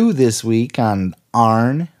 32 this week on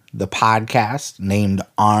Arn, the podcast named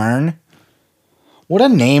Arn. What a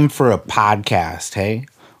name for a podcast, hey?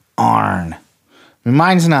 Arn. I mean,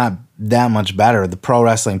 mine's not that much better. The Pro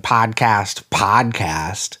Wrestling Podcast.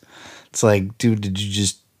 It's like, dude, did you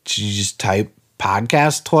just type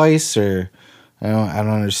podcast twice, or I don't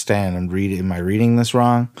understand. Am I reading this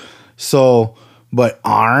wrong? So, but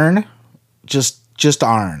Arn, just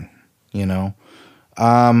Arn, you know.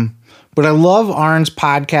 But I love Arn's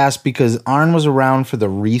podcast because Arn was around for the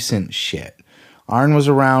recent shit. Arn was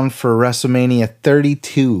around for WrestleMania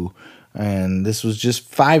 32, and this was just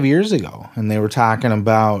 5 years ago. And they were talking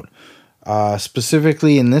about,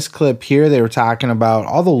 specifically in this clip here, they were talking about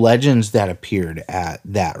all the legends that appeared at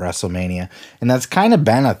that WrestleMania. And that's kind of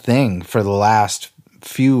been a thing for the last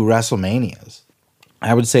few WrestleManias.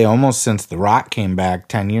 I would say almost since The Rock came back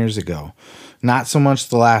 10 years ago. Not so much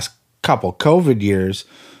the last couple COVID years,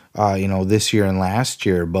 this year and last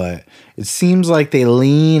year, but it seems like they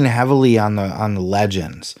lean heavily on the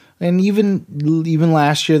legends. And even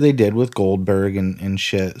last year they did with Goldberg and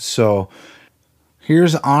shit. So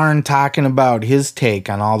here's Arn talking about his take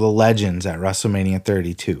on all the legends at WrestleMania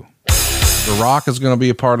 32. The Rock is going to be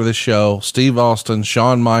a part of the show. Steve Austin,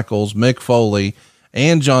 Shawn Michaels, Mick Foley,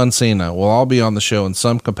 and John Cena will all be on the show in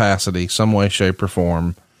some capacity, some way, shape, or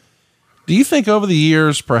form. Do you think over the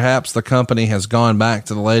years, perhaps the company has gone back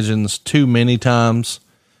to the legends too many times?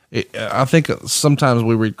 I think sometimes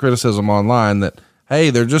we read criticism online that,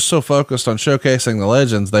 hey, they're just so focused on showcasing the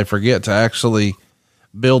legends, they forget to actually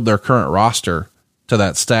build their current roster to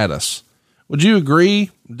that status. Would you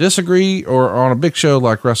agree, disagree, or on a big show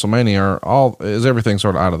like WrestleMania, is everything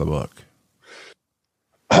sort of out of the book?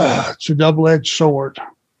 It's a double-edged sword.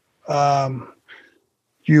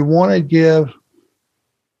 You want to give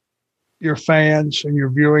your fans and your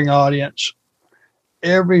viewing audience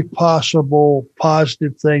every possible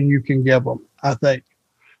positive thing you can give them. I think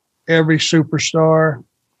every superstar,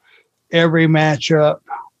 every matchup,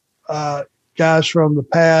 guys from the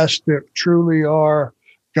past that truly are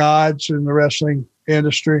gods in the wrestling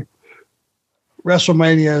industry.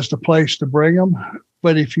 WrestleMania is the place to bring them.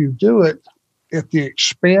 But if you do it at the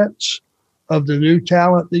expense of the new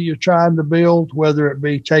talent that you're trying to build, whether it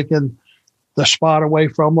be taking the spot away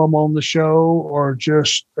from them on the show or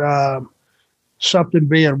just something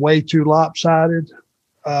being way too lopsided,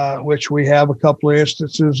 which we have a couple of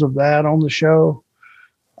instances of that on the show.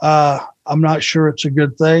 I'm not sure it's a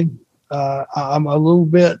good thing. I'm a little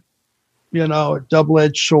bit, a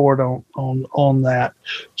double-edged sword on that.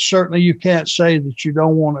 Certainly you can't say that you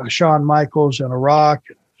don't want a Shawn Michaels and a Rock,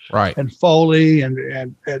 right, and Foley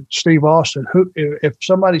and Steve Austin. If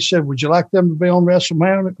somebody said, would you like them to be on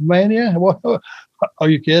WrestleMania? Well, are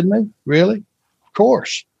you kidding me? Really? Of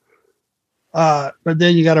course. But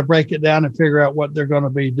then you got to break it down and figure out what they're going to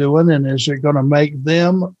be doing. And is it going to make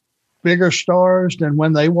them bigger stars than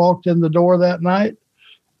when they walked in the door that night?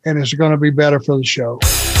 And is it going to be better for the show?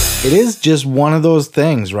 It is just one of those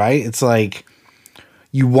things, right? It's like,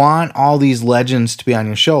 you want all these legends to be on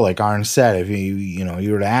your show, like Arn said. If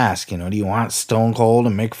you were to ask, do you want Stone Cold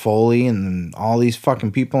and Mick Foley and all these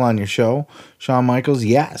fucking people on your show? Shawn Michaels,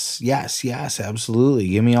 yes, absolutely.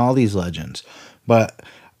 Give me all these legends. But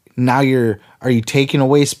now are you taking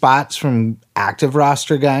away spots from active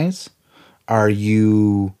roster guys? Are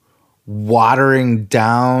you watering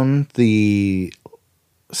down the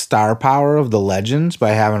star power of the legends by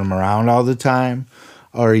having them around all the time?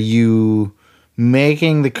 Are you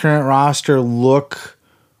making the current roster look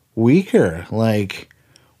weaker? Like,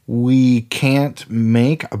 we can't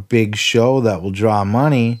make a big show that will draw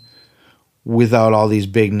money without all these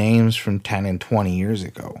big names from 10 and 20 years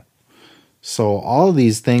ago. So all of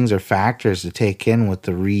these things are factors to take in with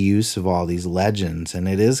the reuse of all these legends, and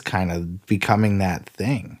it is kind of becoming that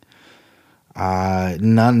thing.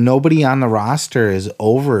 Nobody on the roster is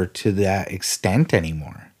over to that extent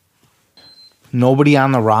anymore. Nobody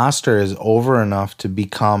on the roster is over enough to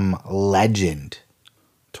become legend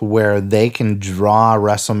to where they can draw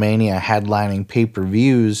WrestleMania headlining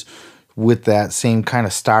pay-per-views with that same kind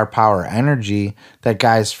of star power energy that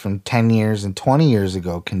guys from 10 years and 20 years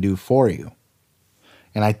ago can do for you.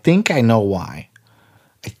 And I think I know why.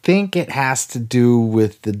 I think it has to do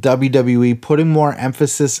with the WWE putting more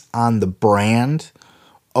emphasis on the brand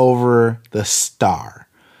over the star.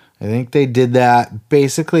 I think they did that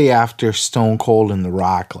basically after Stone Cold and The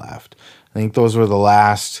Rock left. I think those were the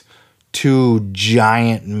last two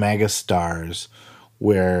giant megastars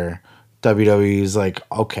where WWE is like,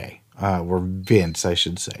 okay, or Vince, I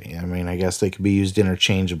should say. I mean, I guess they could be used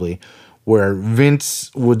interchangeably. Where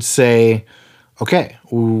Vince would say, okay,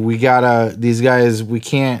 we gotta, these guys, we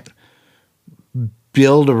can't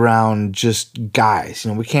build around just guys.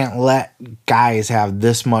 We can't let guys have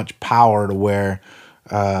this much power to where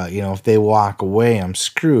if they walk away, I'm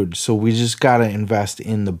screwed. So we just got to invest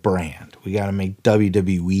in the brand. We got to make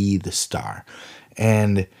WWE the star.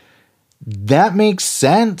 And that makes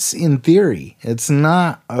sense in theory. It's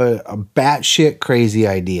not a batshit crazy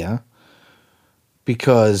idea,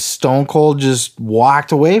 because Stone Cold just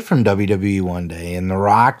walked away from WWE one day and The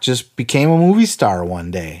Rock just became a movie star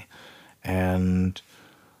one day. And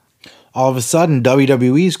all of a sudden,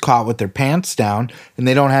 WWE's caught with their pants down and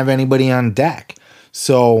they don't have anybody on deck.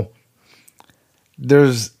 So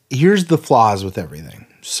here's the flaws with everything.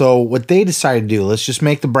 So what they decided to do, let's just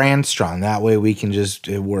make the brand strong. That way we can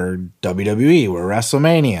we're WWE, we're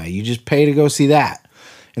WrestleMania. You just pay to go see that.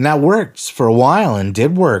 And that worked for a while and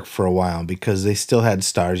did work for a while because they still had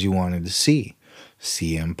stars you wanted to see.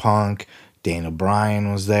 CM Punk, Dana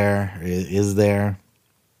Bryan was there, is there.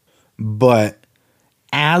 But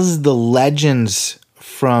as the legends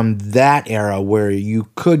from that era where you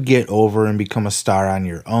could get over and become a star on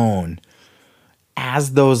your own,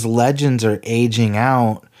 as those legends are aging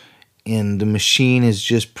out and the machine is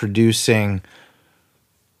just producing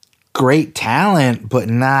great talent, but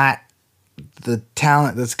not the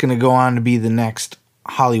talent that's going to go on to be the next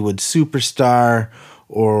Hollywood superstar,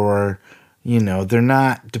 or, they're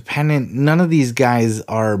not dependent. None of these guys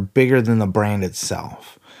are bigger than the brand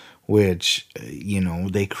itself, which,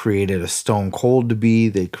 they created a Stone Cold to be,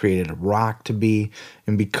 they created a Rock to be.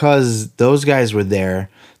 And because those guys were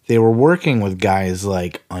there, they were working with guys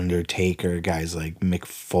like Undertaker, guys like Mick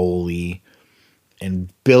Foley,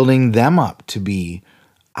 and building them up to be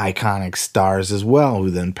iconic stars as well, who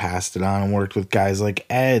then passed it on and worked with guys like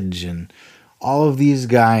Edge. And all of these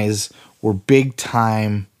guys were big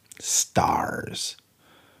time stars.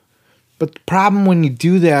 But the problem when you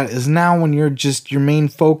do that is now when your main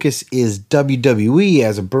focus is WWE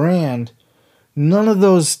as a brand, none of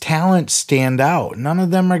those talents stand out. None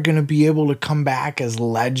of them are going to be able to come back as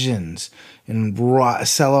legends and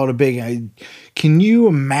sell out a big... Can you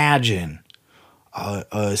imagine a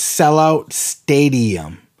sellout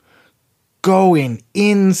stadium going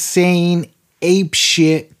insane,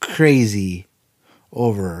 apeshit crazy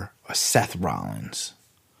over a Seth Rollins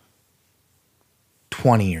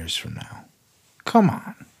 20 years from now? Come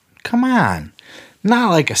on. Not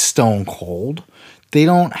like a Stone Cold. They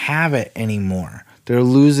don't have it anymore. They're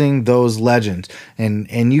losing those legends.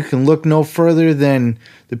 And you can look no further than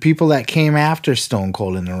the people that came after Stone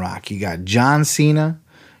Cold and The Rock. You got John Cena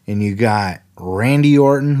and you got Randy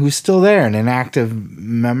Orton, who's still there and an active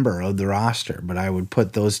member of the roster. But I would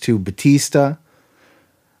put those two, Batista.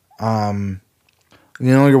 You're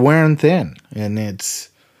wearing thin. And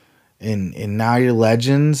and now your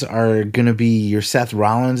legends are going to be your Seth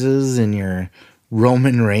Rollinses and your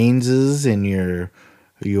Roman Reigneses and your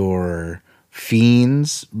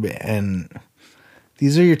Fiends, and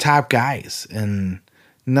these are your top guys. And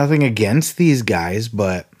nothing against these guys,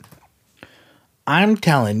 but I'm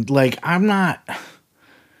telling,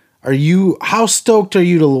 how stoked are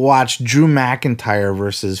you to watch Drew McIntyre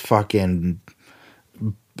versus fucking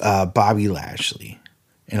Bobby Lashley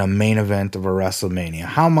in a main event of a WrestleMania?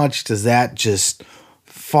 How much does that just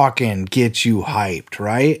fucking get you hyped,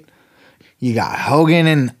 right? You got Hogan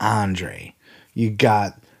and Andre. You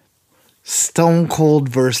got Stone Cold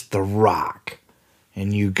versus The Rock.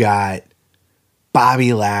 And you got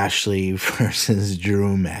Bobby Lashley versus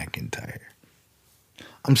Drew McIntyre.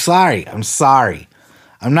 I'm sorry.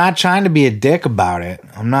 I'm not trying to be a dick about it.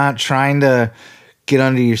 I'm not trying to get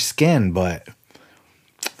under your skin, but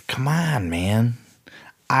come on, man.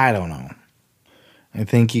 I don't know. I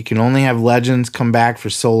think you can only have legends come back for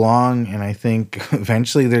so long, and I think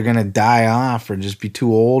eventually they're going to die off or just be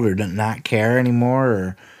too old or not care anymore,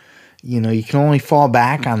 or, you can only fall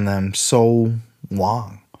back on them so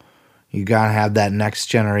long. You got to have that next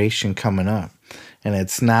generation coming up. And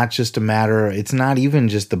it's not just it's not even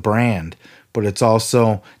just the brand, but it's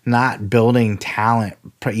also not building talent.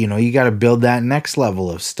 You got to build that next level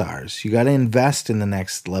of stars. You got to invest in the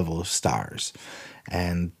next level of stars.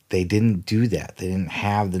 And they didn't do that. They didn't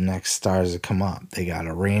have the next stars to come up. They got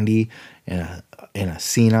a Randy and a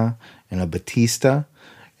Cena and a Batista.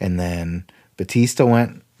 And then Batista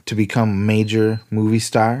went to become a major movie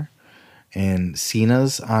star. And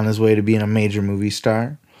Cena's on his way to being a major movie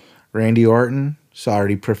star. Randy Orton's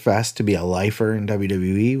already professed to be a lifer in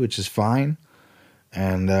WWE, which is fine.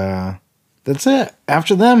 And that's it.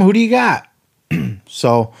 After them, who do you got?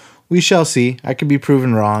 So we shall see. I could be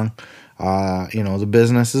proven wrong. The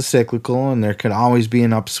business is cyclical and there could always be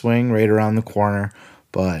an upswing right around the corner,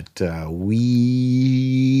 but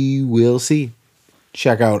we will see.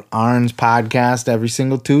 Check out Arn's podcast every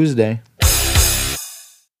single Tuesday.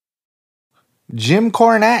 Jim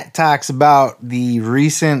Cornette talks about the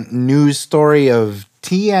recent news story of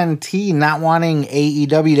TNT not wanting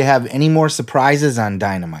AEW to have any more surprises on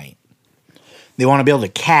Dynamite. They want to be able to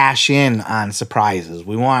cash in on surprises.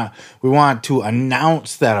 We want to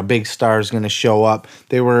announce that a big star is going to show up.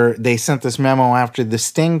 They sent this memo after the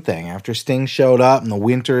Sting thing. After Sting showed up and the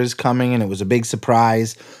winter is coming and it was a big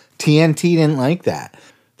surprise. TNT didn't like that.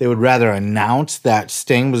 They would rather announce that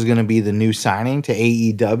Sting was going to be the new signing to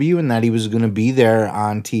AEW and that he was going to be there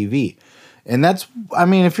on TV. And that's, I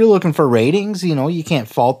mean, if you're looking for ratings, you can't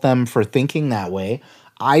fault them for thinking that way.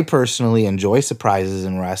 I personally enjoy surprises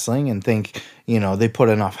in wrestling and think, they put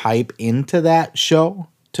enough hype into that show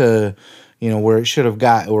to, where it should have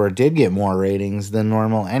got, or it did get more ratings than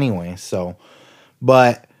normal anyway. So,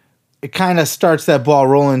 but it kind of starts that ball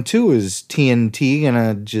rolling too. Is TNT going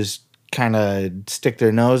to just kind of stick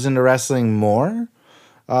their nose into wrestling more?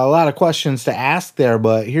 A lot of questions to ask there,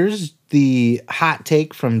 but here's the hot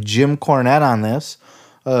take from Jim Cornette on this.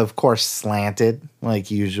 Of course, slanted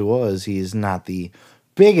like usual, as he's not the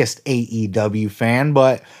biggest AEW fan,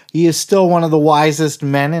 but he is still one of the wisest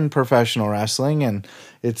men in professional wrestling, and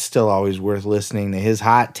it's still always worth listening to his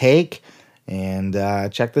hot take. And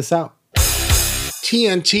check this out.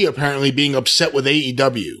 TNT apparently being upset with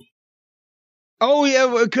AEW. Oh,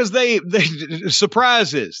 yeah, because they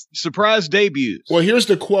surprise debuts. Well, here's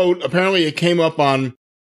the quote. Apparently it came up on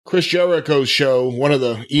Chris Jericho's show. One of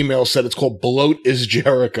the emails said it's called Bloat is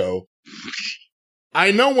Jericho.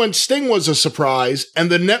 I know when Sting was a surprise and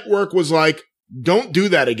the network was like, don't do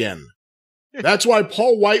that again. That's why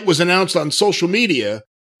Paul White was announced on social media,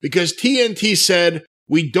 because TNT said,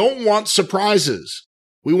 we don't want surprises.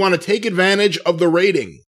 We want to take advantage of the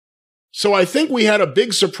rating. So I think we had a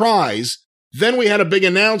big surprise, then we had a big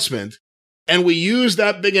announcement, and we used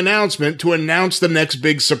that big announcement to announce the next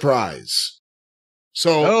big surprise.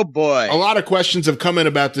 So, oh boy, a lot of questions have come in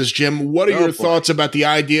about this, Jim. What are your thoughts about the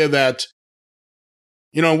idea that,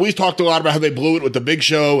 we've talked a lot about how they blew it with the Big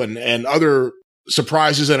Show and other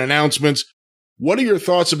surprises and announcements. What are your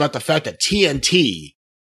thoughts about the fact that TNT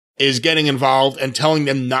is getting involved and telling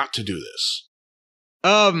them not to do this?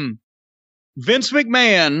 Vince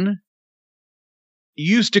McMahon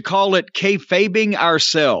used to call it kayfabing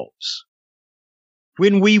ourselves.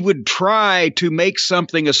 When we would try to make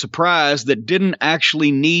something a surprise that didn't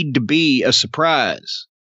actually need to be a surprise.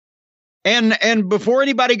 And before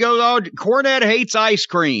anybody goes, oh, Cornette hates ice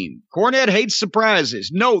cream. Cornette hates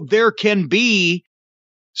surprises. No, there can be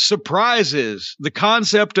surprises. The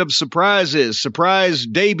concept of surprises, surprise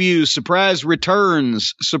debuts, surprise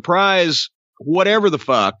returns, surprise whatever the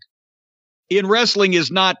fuck, in wrestling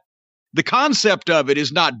is not, the concept of it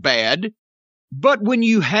is not bad. But when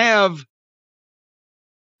you have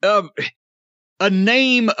a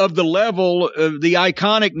name of the level of the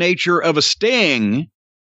iconic nature of a Sting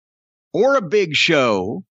or a Big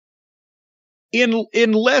Show,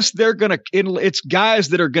 unless they're going to, it's guys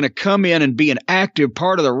that are going to come in and be an active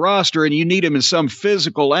part of the roster and you need them in some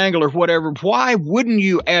physical angle or whatever, why wouldn't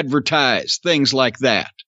you advertise things like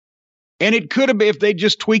that? And it could have been, if they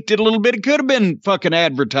just tweaked it a little bit, it could have been fucking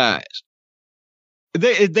advertised.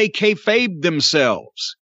 They kayfabed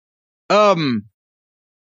themselves.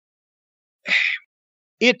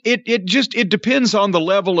 It depends on the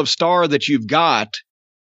level of star that you've got.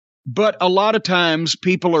 But a lot of times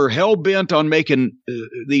people are hell-bent on making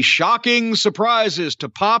these shocking surprises to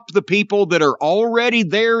pop the people that are already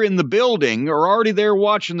there in the building or already there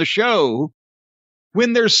watching the show,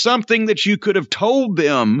 when there's something that you could have told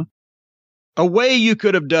them, a way you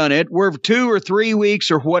could have done it, where 2 or 3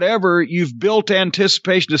 weeks or whatever, you've built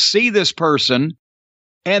anticipation to see this person,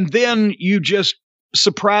 and then you just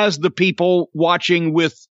surprise the people watching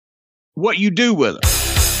with what you do with them.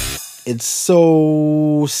 It's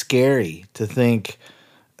so scary to think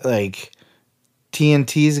like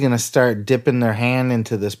TNT is going to start dipping their hand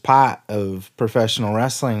into this pot of professional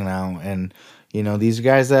wrestling now. And, these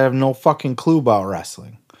guys that have no fucking clue about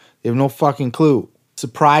wrestling, they have no fucking clue.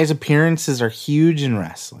 Surprise appearances are huge in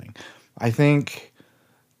wrestling. I think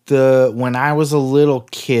when I was a little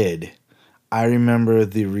kid, I remember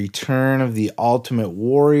the return of the Ultimate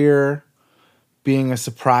Warrior being a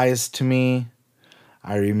surprise to me.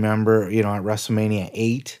 I remember, at WrestleMania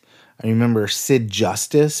 8, I remember Sid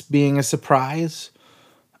Justice being a surprise.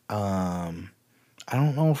 I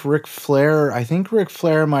don't know if I think Ric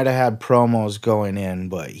Flair might have had promos going in,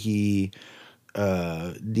 but he,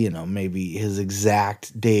 maybe his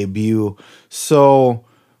exact debut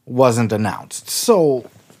wasn't announced. So,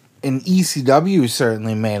 and ECW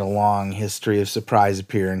certainly made a long history of surprise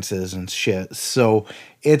appearances and shit. So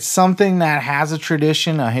it's something that has a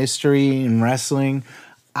tradition, a history in wrestling.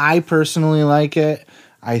 I personally like it.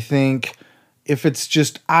 I think if it's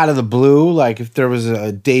just out of the blue, like if there was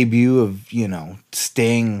a debut of, you know,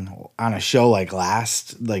 Sting on a show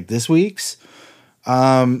like this week's,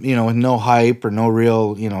 you know, with no hype or no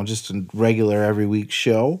real, you know, just a regular every week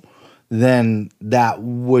show, then that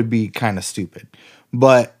would be kind of stupid.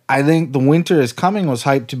 But I think The Winter Is Coming was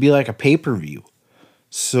hyped to be like a pay-per-view.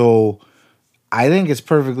 So I think it's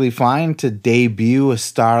perfectly fine to debut a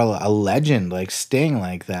star, a legend like Sting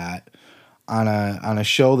like that on a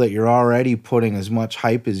show that you're already putting as much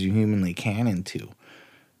hype as you humanly can into.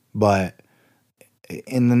 But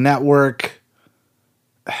in the network,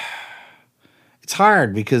 it's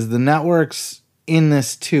hard because the network's in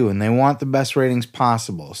this too, and they want the best ratings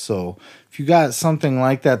possible. So if you got something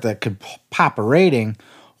like that that could pop a rating,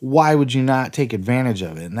 why would you not take advantage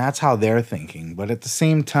of it? And that's how they're thinking. But at the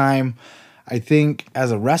same time, I think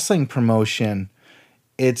as a wrestling promotion,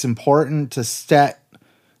 it's important to set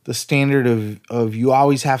the standard of you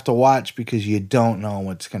always have to watch because you don't know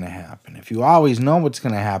what's going to happen. If you always know what's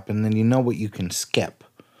going to happen, then you know what you can skip.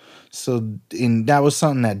 So that was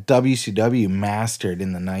something that WCW mastered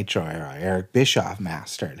in the Nitro era. Eric Bischoff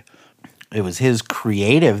mastered. It was his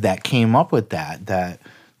creative that came up with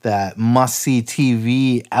that must-see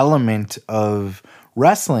TV element of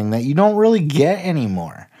wrestling that you don't really get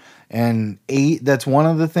anymore. And that's one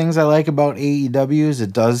of the things I like about AEW is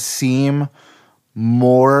it does seem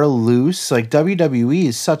more loose. Like WWE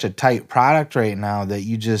is such a tight product right now that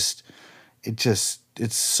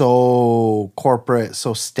it's so corporate,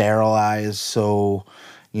 so sterilized, so,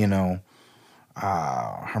 you know,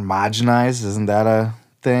 homogenized. Isn't that a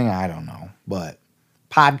thing? I don't know. But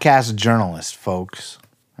podcast journalist, folks.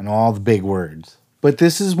 I know all the big words. But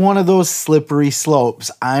this is one of those slippery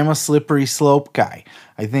slopes. I'm a slippery slope guy.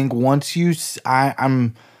 I think once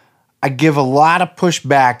I give a lot of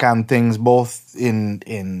pushback on things, both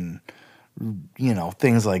in you know,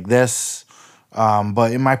 things like this,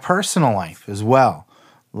 but in my personal life as well.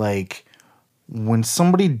 Like when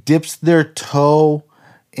somebody dips their toe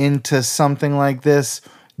into something like this,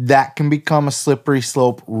 that can become a slippery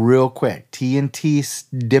slope real quick. TNT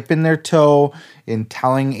dipping their toe in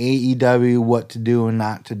telling AEW what to do and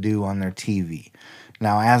not to do on their TV.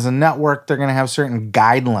 Now, as a network, they're going to have certain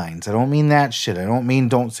guidelines. I don't mean that shit. I don't mean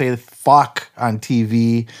don't say fuck on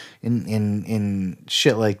TV in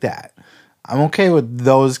shit like that. I'm okay with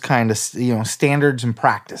those kind of, you know, standards and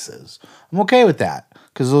practices. I'm okay with that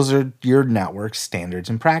because those are your network's standards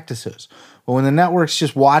and practices. But when the network's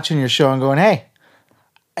just watching your show and going, hey,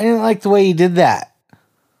 I didn't like the way you did that.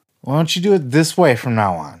 Why don't you do it this way from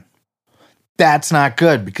now on? That's not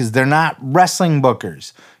good because they're not wrestling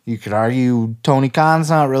bookers. You could argue Tony Khan's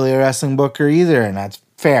not really a wrestling booker either, and that's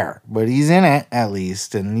fair. But he's in it, at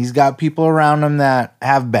least, and he's got people around him that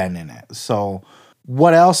have been in it. So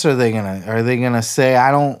what else are they gonna say?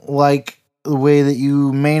 I don't like the way that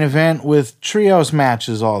you main event with trios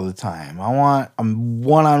matches all the time. I want a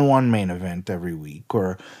one-on-one main event every week,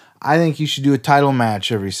 or I think you should do a title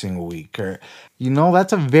match every single week. Or, you know,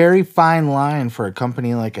 that's a very fine line for a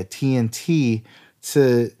company like a TNT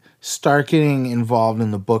to start getting involved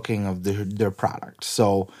in the booking of their product.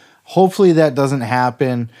 So hopefully that doesn't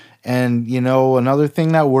happen. And, you know, another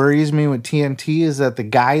thing that worries me with TNT is that the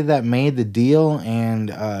guy that made the deal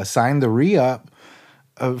and signed the re-up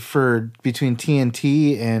for between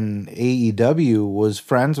TNT and AEW was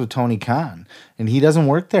friends with Tony Khan, and he doesn't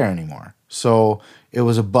work there anymore. So it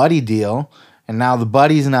was a buddy deal, and now the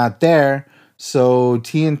buddy's not there. So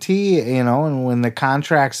TNT, you know, and when the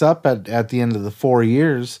contract's up at the end of the 4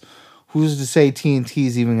 years, who's to say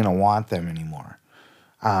TNT's even going to want them anymore?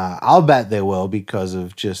 I'll bet they will because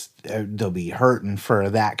of just they'll be hurting for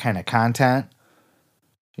that kind of content.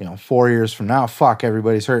 You know, 4 years from now, fuck,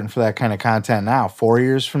 everybody's hurting for that kind of content now. 4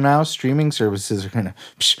 years from now, streaming services are going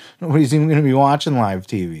to, nobody's even going to be watching live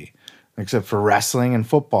TV except for wrestling and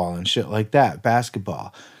football and shit like that,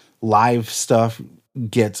 basketball. Live stuff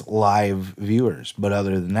gets live viewers, but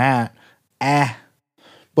other than that,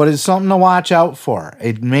 But it's something to watch out for.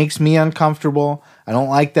 It makes me uncomfortable. I don't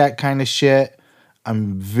like that kind of shit.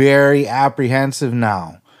 I'm very apprehensive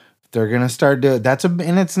now. They're going to start doing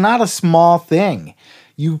and it's not a small thing.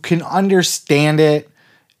 You can understand it.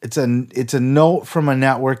 It's a note from a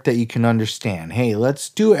network that you can understand. Hey, let's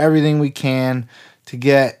do everything we can to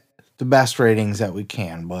get the best ratings that we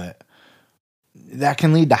can. But that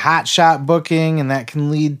can lead to hot shot booking, and that can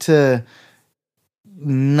lead to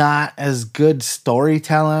not as good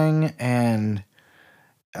storytelling. And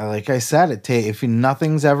like I said, if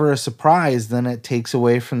nothing's ever a surprise, then it takes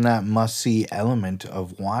away from that must-see element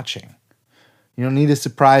of watching. You don't need a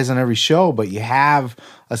surprise on every show, but you have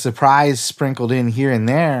a surprise sprinkled in here and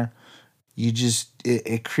there. You just,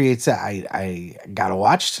 it creates that, I got to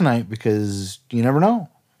watch tonight because you never know.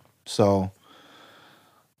 So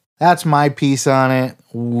that's my piece on it.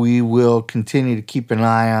 We will continue to keep an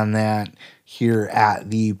eye on that here at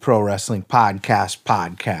the Pro Wrestling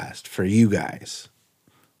Podcast for you guys.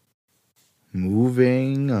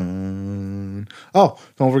 Moving on. Oh,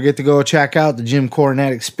 don't forget to go check out the Jim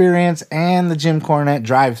Cornette Experience and the Jim Cornette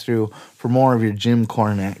Drive-Thru for more of your Jim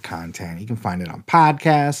Cornette content. You can find it on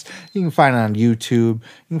podcasts. You can find it on YouTube. You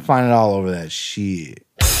can find it all over that shit.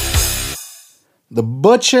 The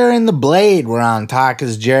Butcher and the Blade were on Talk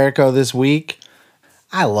is Jericho this week.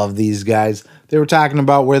 I love these guys. They were talking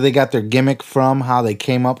about where they got their gimmick from, how they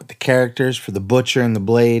came up with the characters for the Butcher and the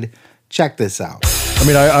Blade. Check this out. I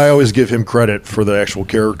mean, I always give him credit for the actual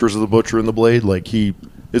characters of the Butcher and the Blade. Like, he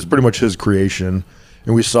is pretty much his creation.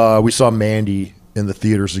 And we saw Mandy in the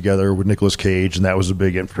theaters together with Nicolas Cage, and that was a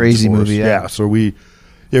big influence. Crazy movie, yeah. So we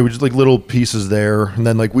just like little pieces there, and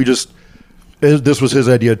then like this was his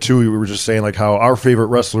idea too. We were just saying like how our favorite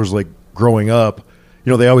wrestlers, like growing up,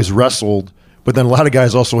 they always wrestled. But then a lot of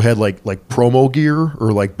guys also had like promo gear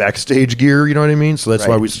or like backstage gear, you know what I mean? So that's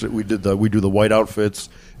why we do the white outfits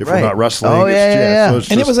if we're not wrestling. Oh yeah.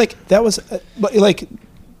 So and it was like that was like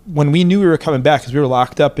when we knew we were coming back because we were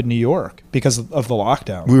locked up in New York because of the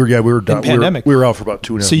lockdown. We were done. Pandemic. We were out for about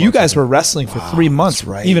 2.5 months. So you guys were wrestling for 3 months,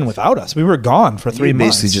 even without us. We were gone for 3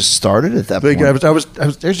 months. Basically, just started at that point. I was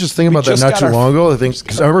just thinking about that not too long ago. I think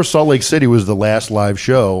because I remember Salt Lake City was the last live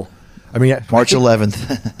show. I mean, March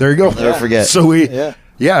 11th. There you go. Never forget. So I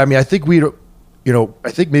mean, I think I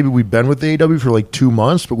think maybe we'd been with the AW for like 2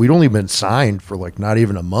 months, but we'd only been signed for like not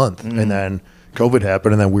even a month, and then COVID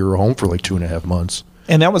happened, and then we were home for like 2.5 months.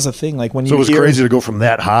 And that was the thing, like when so it was crazy to go from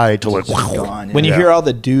that high to like when you hear all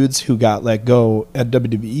the dudes who got let go at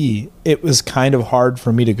WWE, it was kind of hard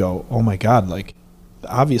for me to go, oh my god, like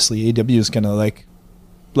obviously AW is gonna like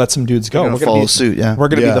let some dudes go. We're gonna follow suit, yeah. We're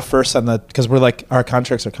gonna be the first on the because we're like our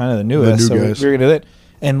contracts are kind of the newest, so we're gonna do it.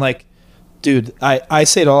 And like, dude, I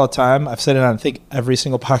say it all the time. I've said it on I think every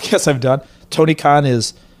single podcast I've done. Tony Khan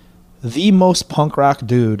is the most punk rock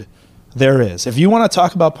dude there is. If you want to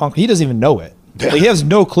talk about punk, he doesn't even know it. Like, he has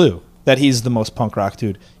no clue that he's the most punk rock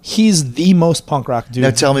dude. He's the most punk rock dude.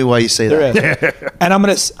 Now tell me why you say that. And I'm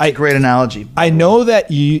gonna. Great analogy. I know that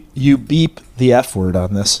you beep the F word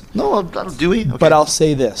on this. No, I don't do it. Okay. But I'll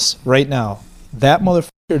say this right now: that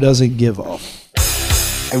motherfucker doesn't give a.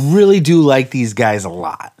 I really do like these guys a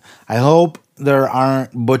lot. I hope there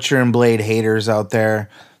aren't Butcher and Blade haters out there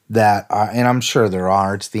that are, and I'm sure there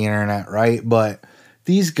are. It's the internet, right? But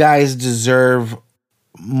these guys deserve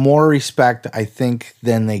more respect, I think,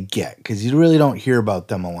 than they get, because you really don't hear about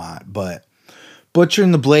them a lot. But Butcher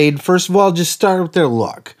and the Blade, first of all, just start with their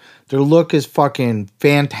look. Their look is fucking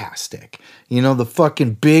fantastic. The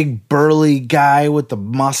fucking big burly guy with the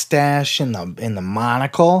mustache and the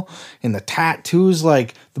monocle and the tattoos,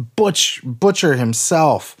 like the Butcher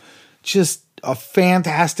himself. Just a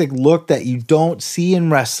fantastic look that you don't see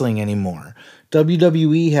in wrestling anymore.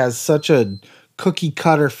 WWE has such a cookie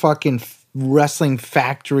cutter fucking wrestling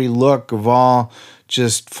factory look of all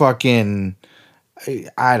just fucking,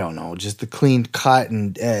 I don't know, just the clean cut,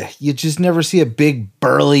 and you just never see a big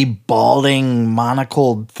burly balding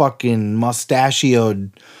monocled fucking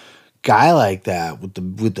mustachioed guy like that with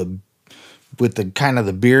the kind of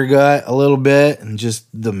the beer gut a little bit and just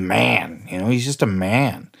the man. He's just a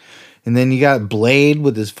man. And then you got Blade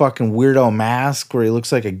with his fucking weirdo mask where he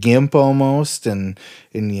looks like a gimp almost, and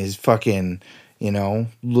his fucking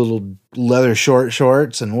little leather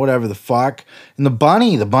shorts and whatever the fuck. And the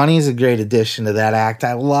Bunny's a great addition to that act.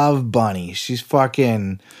 I love Bunny. She's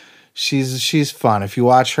fun. If you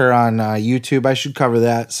watch her on YouTube, I should cover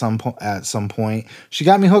that at some point. She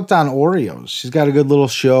got me hooked on Oreos. She's got a good little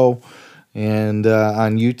show and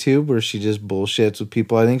on YouTube where she just bullshits with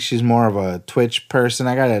people. I think she's more of a Twitch person.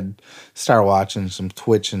 I gotta start watching some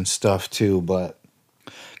Twitch and stuff too, but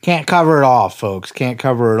can't cover it all, folks. Can't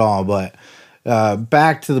cover it all, but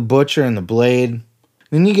back to the Butcher and the Blade.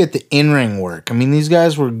 Then you get the in-ring work. I mean, these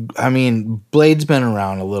guys Blade's been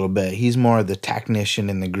around a little bit. He's more of the technician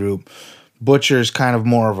in the group. Butcher's kind of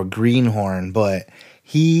more of a greenhorn, but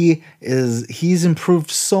he's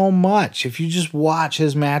improved so much. If you just watch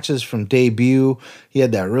his matches from debut, he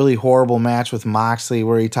had that really horrible match with Moxley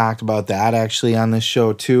where he talked about that actually on this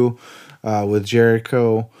show too, with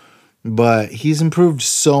Jericho. but he's improved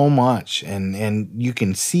so much, and you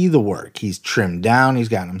can see the work. He's trimmed down. He's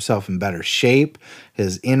gotten himself in better shape.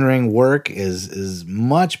 His in-ring work is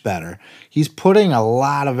much better. He's putting a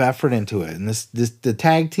lot of effort into it, and the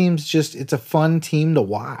tag team's just, it's a fun team to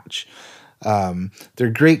watch. They're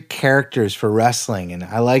great characters for wrestling, and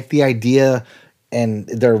I like the idea. And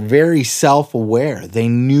they're very self-aware. They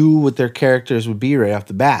knew what their characters would be right off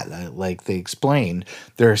the bat. Like they explained,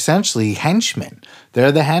 they're essentially henchmen.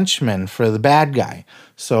 They're the henchmen for the bad guy.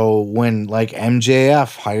 So when like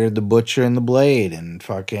MJF hired the Butcher and the Blade and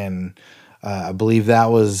fucking, I believe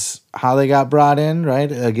that was how they got brought in,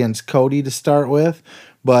 right? Against Cody to start with.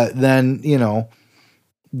 But then, you know,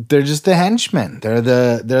 they're just the henchmen. They're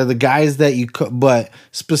the guys that you could, but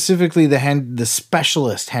specifically the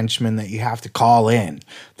specialist henchmen that you have to call in,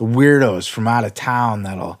 the weirdos from out of town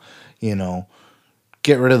that'll, you know,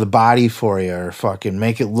 get rid of the body for you or fucking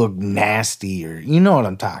make it look nasty, or you know what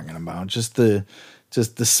I'm talking about. Just the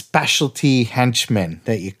specialty henchmen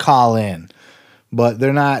that you call in. But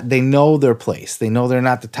they're not, they know their place. They know they're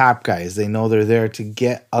not the top guys. They know they're there to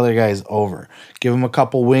get other guys over. Give them a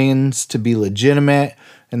couple wins to be legitimate,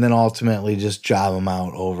 and then ultimately just job them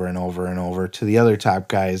out over and over and over to the other top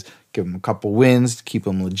guys. Give them a couple wins to keep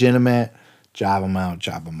them legitimate. Job them out,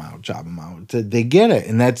 job them out, job them out. They get it,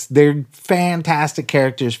 and they're fantastic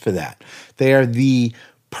characters for that. They are the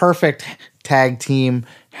perfect tag team,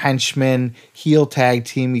 henchman, heel tag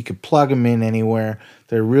team. You could plug them in anywhere.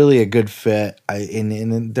 They're really a good fit.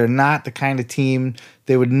 And they're not the kind of team,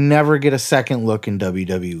 they would never get a second look in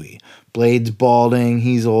WWE. Blade's balding,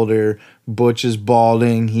 he's older. Butch is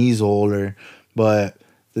balding, he's older. But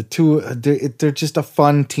the two, they're just a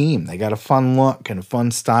fun team. They got a fun look and a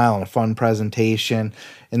fun style and a fun presentation.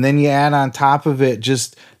 And then you add on top of it,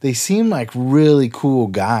 just they seem like really cool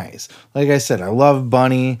guys. Like I said, I love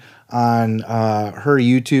Bunny on her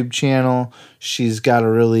YouTube channel. She's got a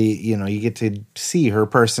really, you know, you get to see her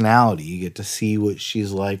personality. You get to see what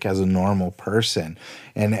she's like as a normal person.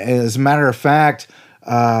 And as a matter of fact,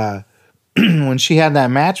 when she had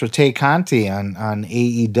that match with Tay Conti on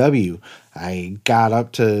AEW, I got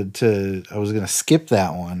up to I was going to skip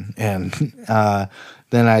that one. And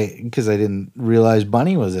then because I didn't realize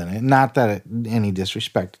Bunny was in it. Not that any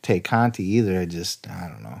disrespect to Tay Conti either. I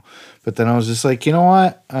don't know. But then I was just like, you know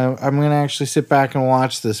what? I'm going to actually sit back and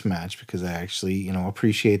watch this match because I actually, you know,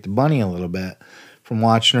 appreciate the Bunny a little bit from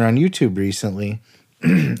watching her on YouTube recently.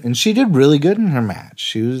 And she did really good in her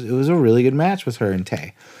match. It was a really good match with her and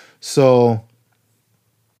Tay. So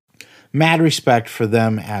mad respect for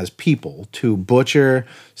them as people too. Butcher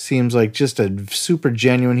seems like just a super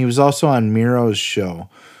genuine. He was also on Miro's show.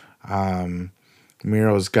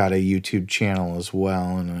 Miro's got a YouTube channel as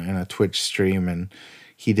well and a Twitch stream, and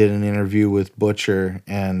he did an interview with Butcher,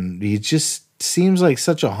 and he just seems like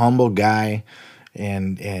such a humble guy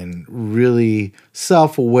and really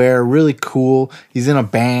self-aware, really cool. He's in a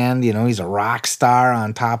band, you know, he's a rock star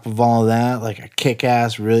on top of all of that, like a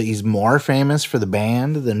kick-ass, really, he's more famous for the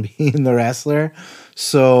band than being the wrestler.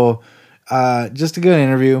 So just a good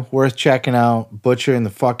interview, worth checking out. Butcher and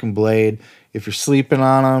the fucking Blade. If you're sleeping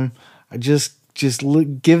on them, just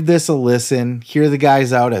give this a listen. Hear the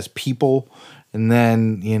guys out as people. And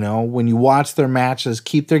then, you know, when you watch their matches,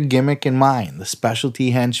 keep their gimmick in mind, the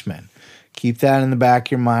specialty henchmen. Keep that in the back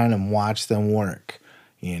of your mind and watch them work.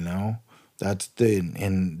 You know, that's their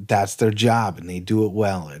job, and they do it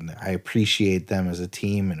well. And I appreciate them as a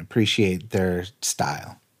team and appreciate their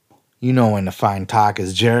style. You know when to find Talk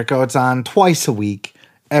is Jericho. It's on twice a week,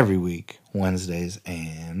 every week, Wednesdays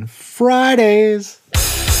and Fridays.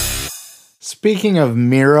 Speaking of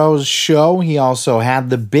Miro's show, he also had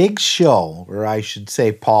the Big Show, or I should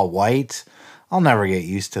say Paul White. I'll never get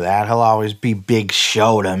used to that. He'll always be Big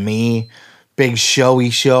Show to me. Big Showy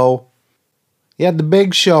Show. He had the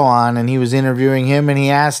Big Show on, and he was interviewing him, and he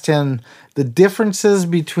asked him the differences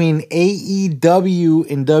between AEW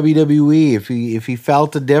and WWE, if he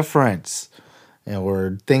felt a difference,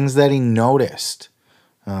 or things that he noticed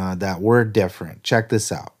that were different. Check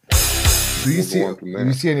this out. Do you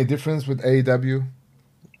see any difference with AEW?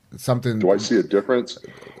 Something? Do I see a difference?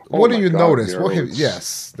 What do you notice?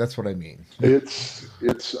 Yes, that's what I mean. It's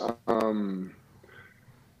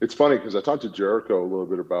funny because I talked to Jericho a little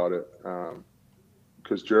bit about it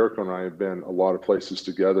because Jericho and I have been a lot of places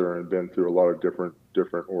together and been through a lot of different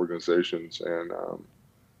organizations. And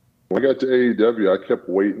when I got to AEW, I kept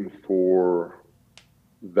waiting for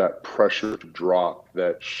that pressure to drop,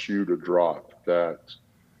 that shoe to drop, that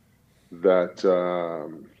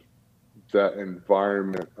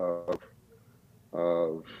environment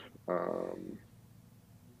of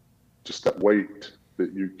just that weight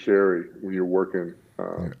that you carry when you're working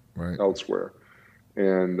elsewhere.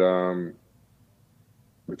 And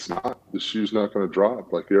it's not, the shoe's not going to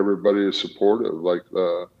drop. Like, everybody is supportive. Like,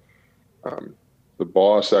 the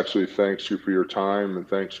boss actually thanks you for your time and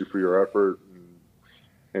thanks you for your effort,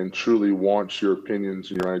 and truly wants your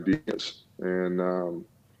opinions and your ideas. And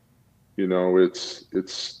you know, it's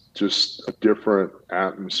just a different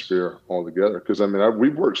atmosphere altogether. Because I mean,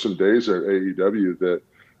 we've worked some days at AEW that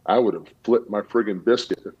I would have flipped my friggin'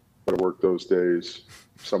 biscuit if I worked those days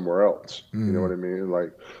somewhere else. You know what I mean?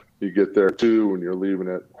 Like, you get there 2 and you're leaving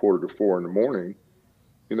at 3:45 in the morning,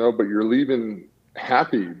 you know, but you're leaving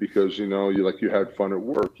happy because, you know, you had fun at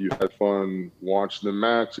work, you had fun watching the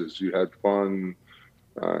matches, you had fun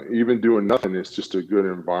even doing nothing. It's just a good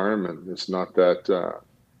environment. It's not that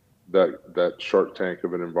that Shark Tank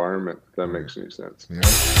of an environment, if that makes any sense. Yeah.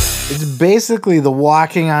 It's basically the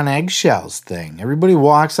walking on eggshells thing. Everybody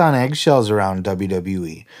walks on eggshells around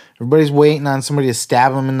WWE. Everybody's waiting on somebody to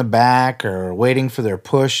stab them in the back, or waiting for their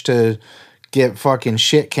push to get fucking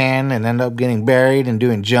shit canned and end up getting buried and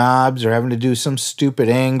doing jobs, or having to do some stupid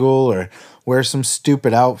angle, or wear some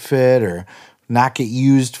stupid outfit, or not get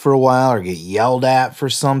used for a while, or get yelled at for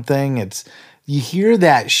something. You hear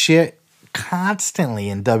that shit constantly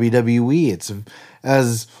in WWE. It's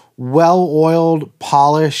as well-oiled,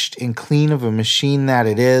 polished, and clean of a machine that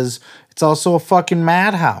it is. It's also a fucking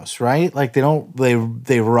madhouse, right? Like,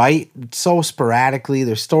 they write so sporadically.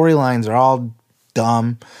 Their storylines are all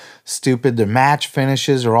dumb, stupid. Their match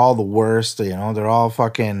finishes are all the worst. You know, they're all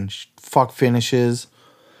fucking fuck finishes.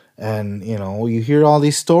 And, you know, you hear all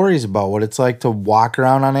these stories about what it's like to walk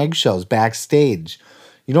around on eggshells backstage.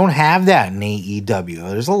 You don't have that in AEW.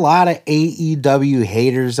 There's a lot of AEW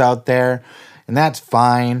haters out there, and that's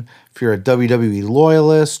fine if you're a WWE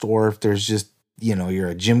loyalist, or if there's just, you know, you're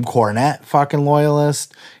a Jim Cornette fucking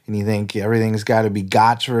loyalist and you think everything's got to be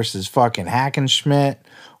Gotch versus fucking Hackenschmidt,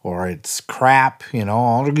 or it's crap, you know,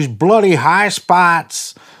 all these bloody high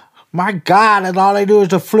spots. My God, and all they do is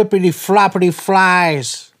the flippity floppity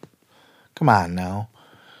flies. Come on now.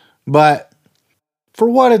 But for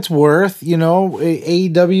what it's worth, you know,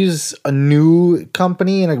 AEW's a new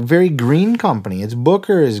company and a very green company. Its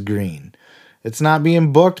booker is green. It's not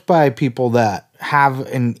being booked by people that have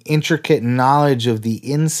an intricate knowledge of the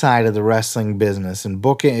inside of the wrestling business and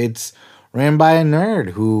booking. It's ran by a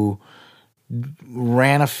nerd who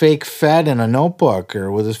ran a fake Fed in a notebook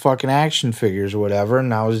or with his fucking action figures or whatever, and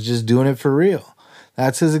now is just doing it for real.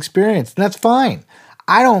 That's his experience, and that's fine.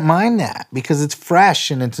 I don't mind that because it's fresh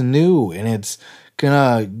and it's new, and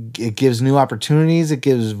it gives new opportunities. It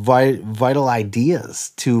gives vital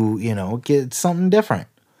ideas to, you know, get something different.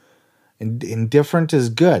 And different is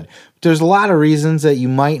good. There's a lot of reasons that you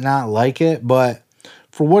might not like it, but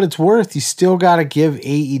for what it's worth, you still got to give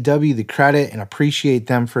AEW the credit and appreciate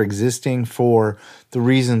them for existing for the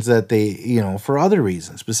reasons that they, you know, for other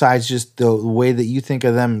reasons besides just the way that you think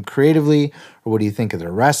of them creatively, or what do you think of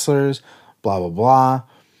their wrestlers, blah, blah, blah.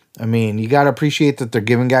 I mean, you got to appreciate that they're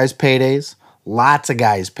giving guys paydays. Lots of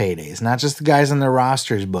guys paydays, not just the guys on their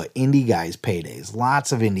rosters, but indie guys paydays.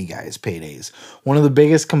 Lots of indie guys paydays. One of the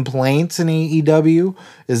biggest complaints in AEW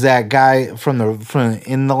is that guy from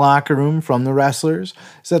in the locker room from the wrestlers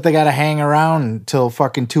is that they got to hang around until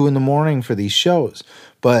fucking 2 a.m. for these shows.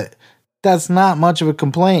 But that's not much of a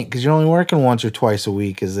complaint because you're only working once or twice a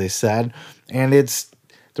week, as they said, and it's.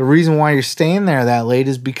 The reason why you're staying there that late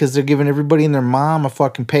is because they're giving everybody and their mom a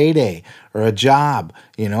fucking payday or a job,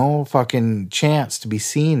 you know, fucking chance to be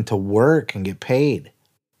seen, to work and get paid.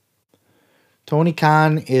 Tony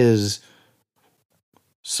Khan is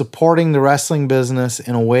supporting the wrestling business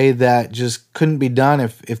in a way that just couldn't be done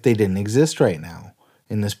if they didn't exist right now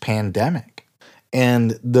in this pandemic.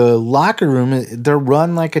 And the locker room, they're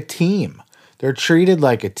run like a team. They're treated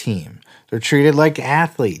like a team. They're treated like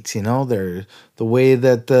athletes, you know. They're the way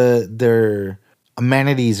that their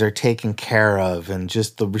amenities are taken care of, and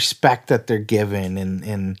just the respect that they're given,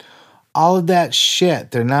 and all of that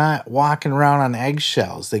shit. They're not walking around on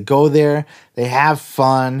eggshells. They go there, they have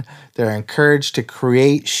fun, they're encouraged to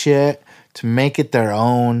create shit, to make it their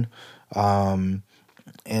own, and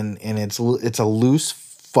it's a loose,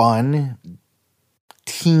 fun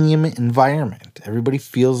team environment. Everybody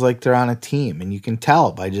feels like they're on a team, and you can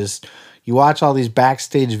tell by just. You watch all these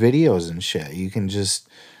backstage videos and shit. You can just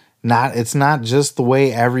it's not just the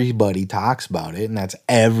way everybody talks about it, and that's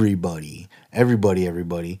everybody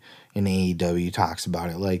in AEW talks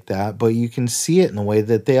about it like that, but you can see it in the way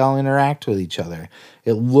that they all interact with each other.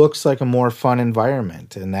 It looks like a more fun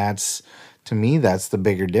environment, and that's, to me, that's the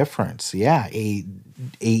bigger difference. Yeah,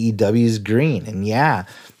 AEW is green, and yeah,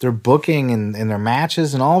 they're booking and their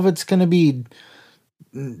matches, and all of it's going to be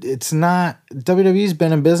it's not. WWE's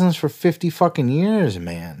been in business for 50 fucking years,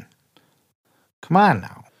 man. Come on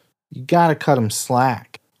now. You got to cut them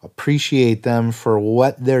slack. Appreciate them for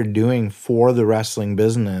what they're doing for the wrestling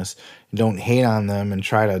business. Don't hate on them and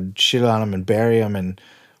try to shit on them and bury them and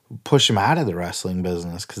push them out of the wrestling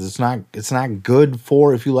business, because it's not good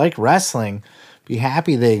for, if you like wrestling, be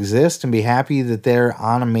happy they exist and be happy that they're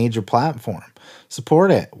on a major platform.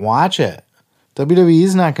 Support it. Watch it. WWE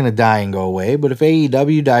is not going to die and go away, but if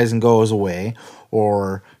AEW dies and goes away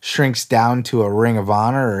or shrinks down to a Ring of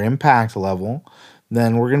Honor or Impact level,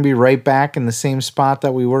 then we're going to be right back in the same spot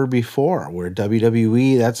that we were before, where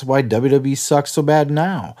WWE, that's why WWE sucks so bad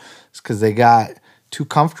now. It's because they got too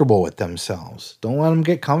comfortable with themselves. Don't let them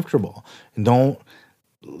get comfortable. And don't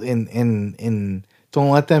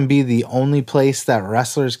let them be the only place that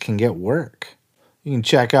wrestlers can get work. You can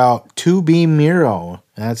check out 2B Miro.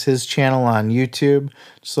 That's his channel on YouTube.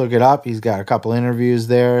 Just look it up. He's got a couple interviews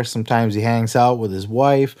there. Sometimes he hangs out with his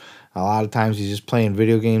wife. A lot of times he's just playing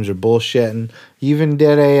video games or bullshitting. He even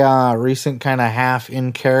did a recent kind of half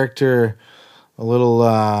in character, a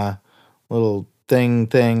little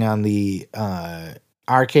thing on the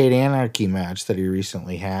Arcade Anarchy match that he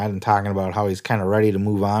recently had, and talking about how he's kind of ready to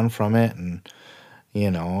move on from it. And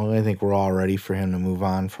I think we're all ready for him to move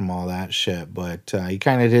on from all that shit. But he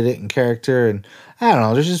kind of did it in character, and I don't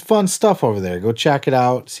know. There's just fun stuff over there. Go check it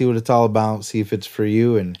out, see what it's all about, see if it's for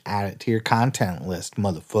you, and add it to your content list,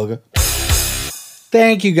 motherfucker.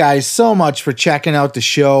 Thank you guys so much for checking out the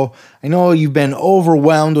show. I know you've been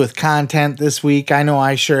overwhelmed with content this week. I know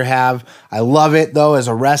I sure have. I love it, though, as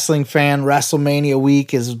a wrestling fan. WrestleMania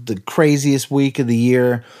week is the craziest week of the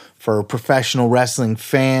year for professional wrestling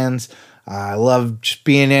fans. I love just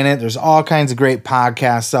being in it. There's all kinds of great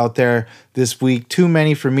podcasts out there this week. Too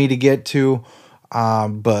many for me to get to,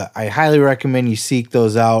 but I highly recommend you seek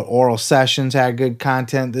those out. Oral Sessions had good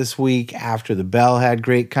content this week. After the Bell had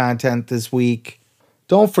great content this week.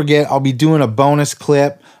 Don't forget, I'll be doing a bonus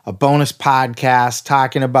clip, a bonus podcast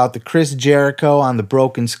talking about the Chris Jericho on the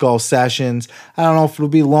Broken Skull Sessions. I don't know if it'll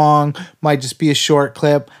be long, might just be a short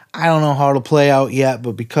clip. I don't know how it'll play out yet,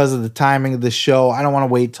 but because of the timing of the show, I don't want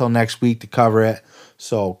to wait till next week to cover it.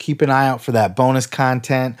 So keep an eye out for that bonus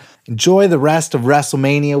content. Enjoy the rest of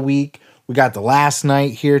WrestleMania week. We got the last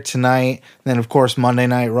night here tonight, and then of course Monday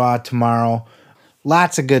Night Raw tomorrow.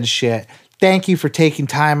 Lots of good shit. Thank you for taking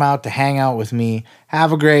time out to hang out with me.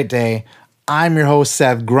 Have a great day. I'm your host,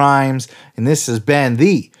 Seth Grimes, and this has been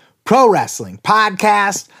the Pro Wrestling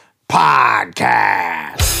Podcast.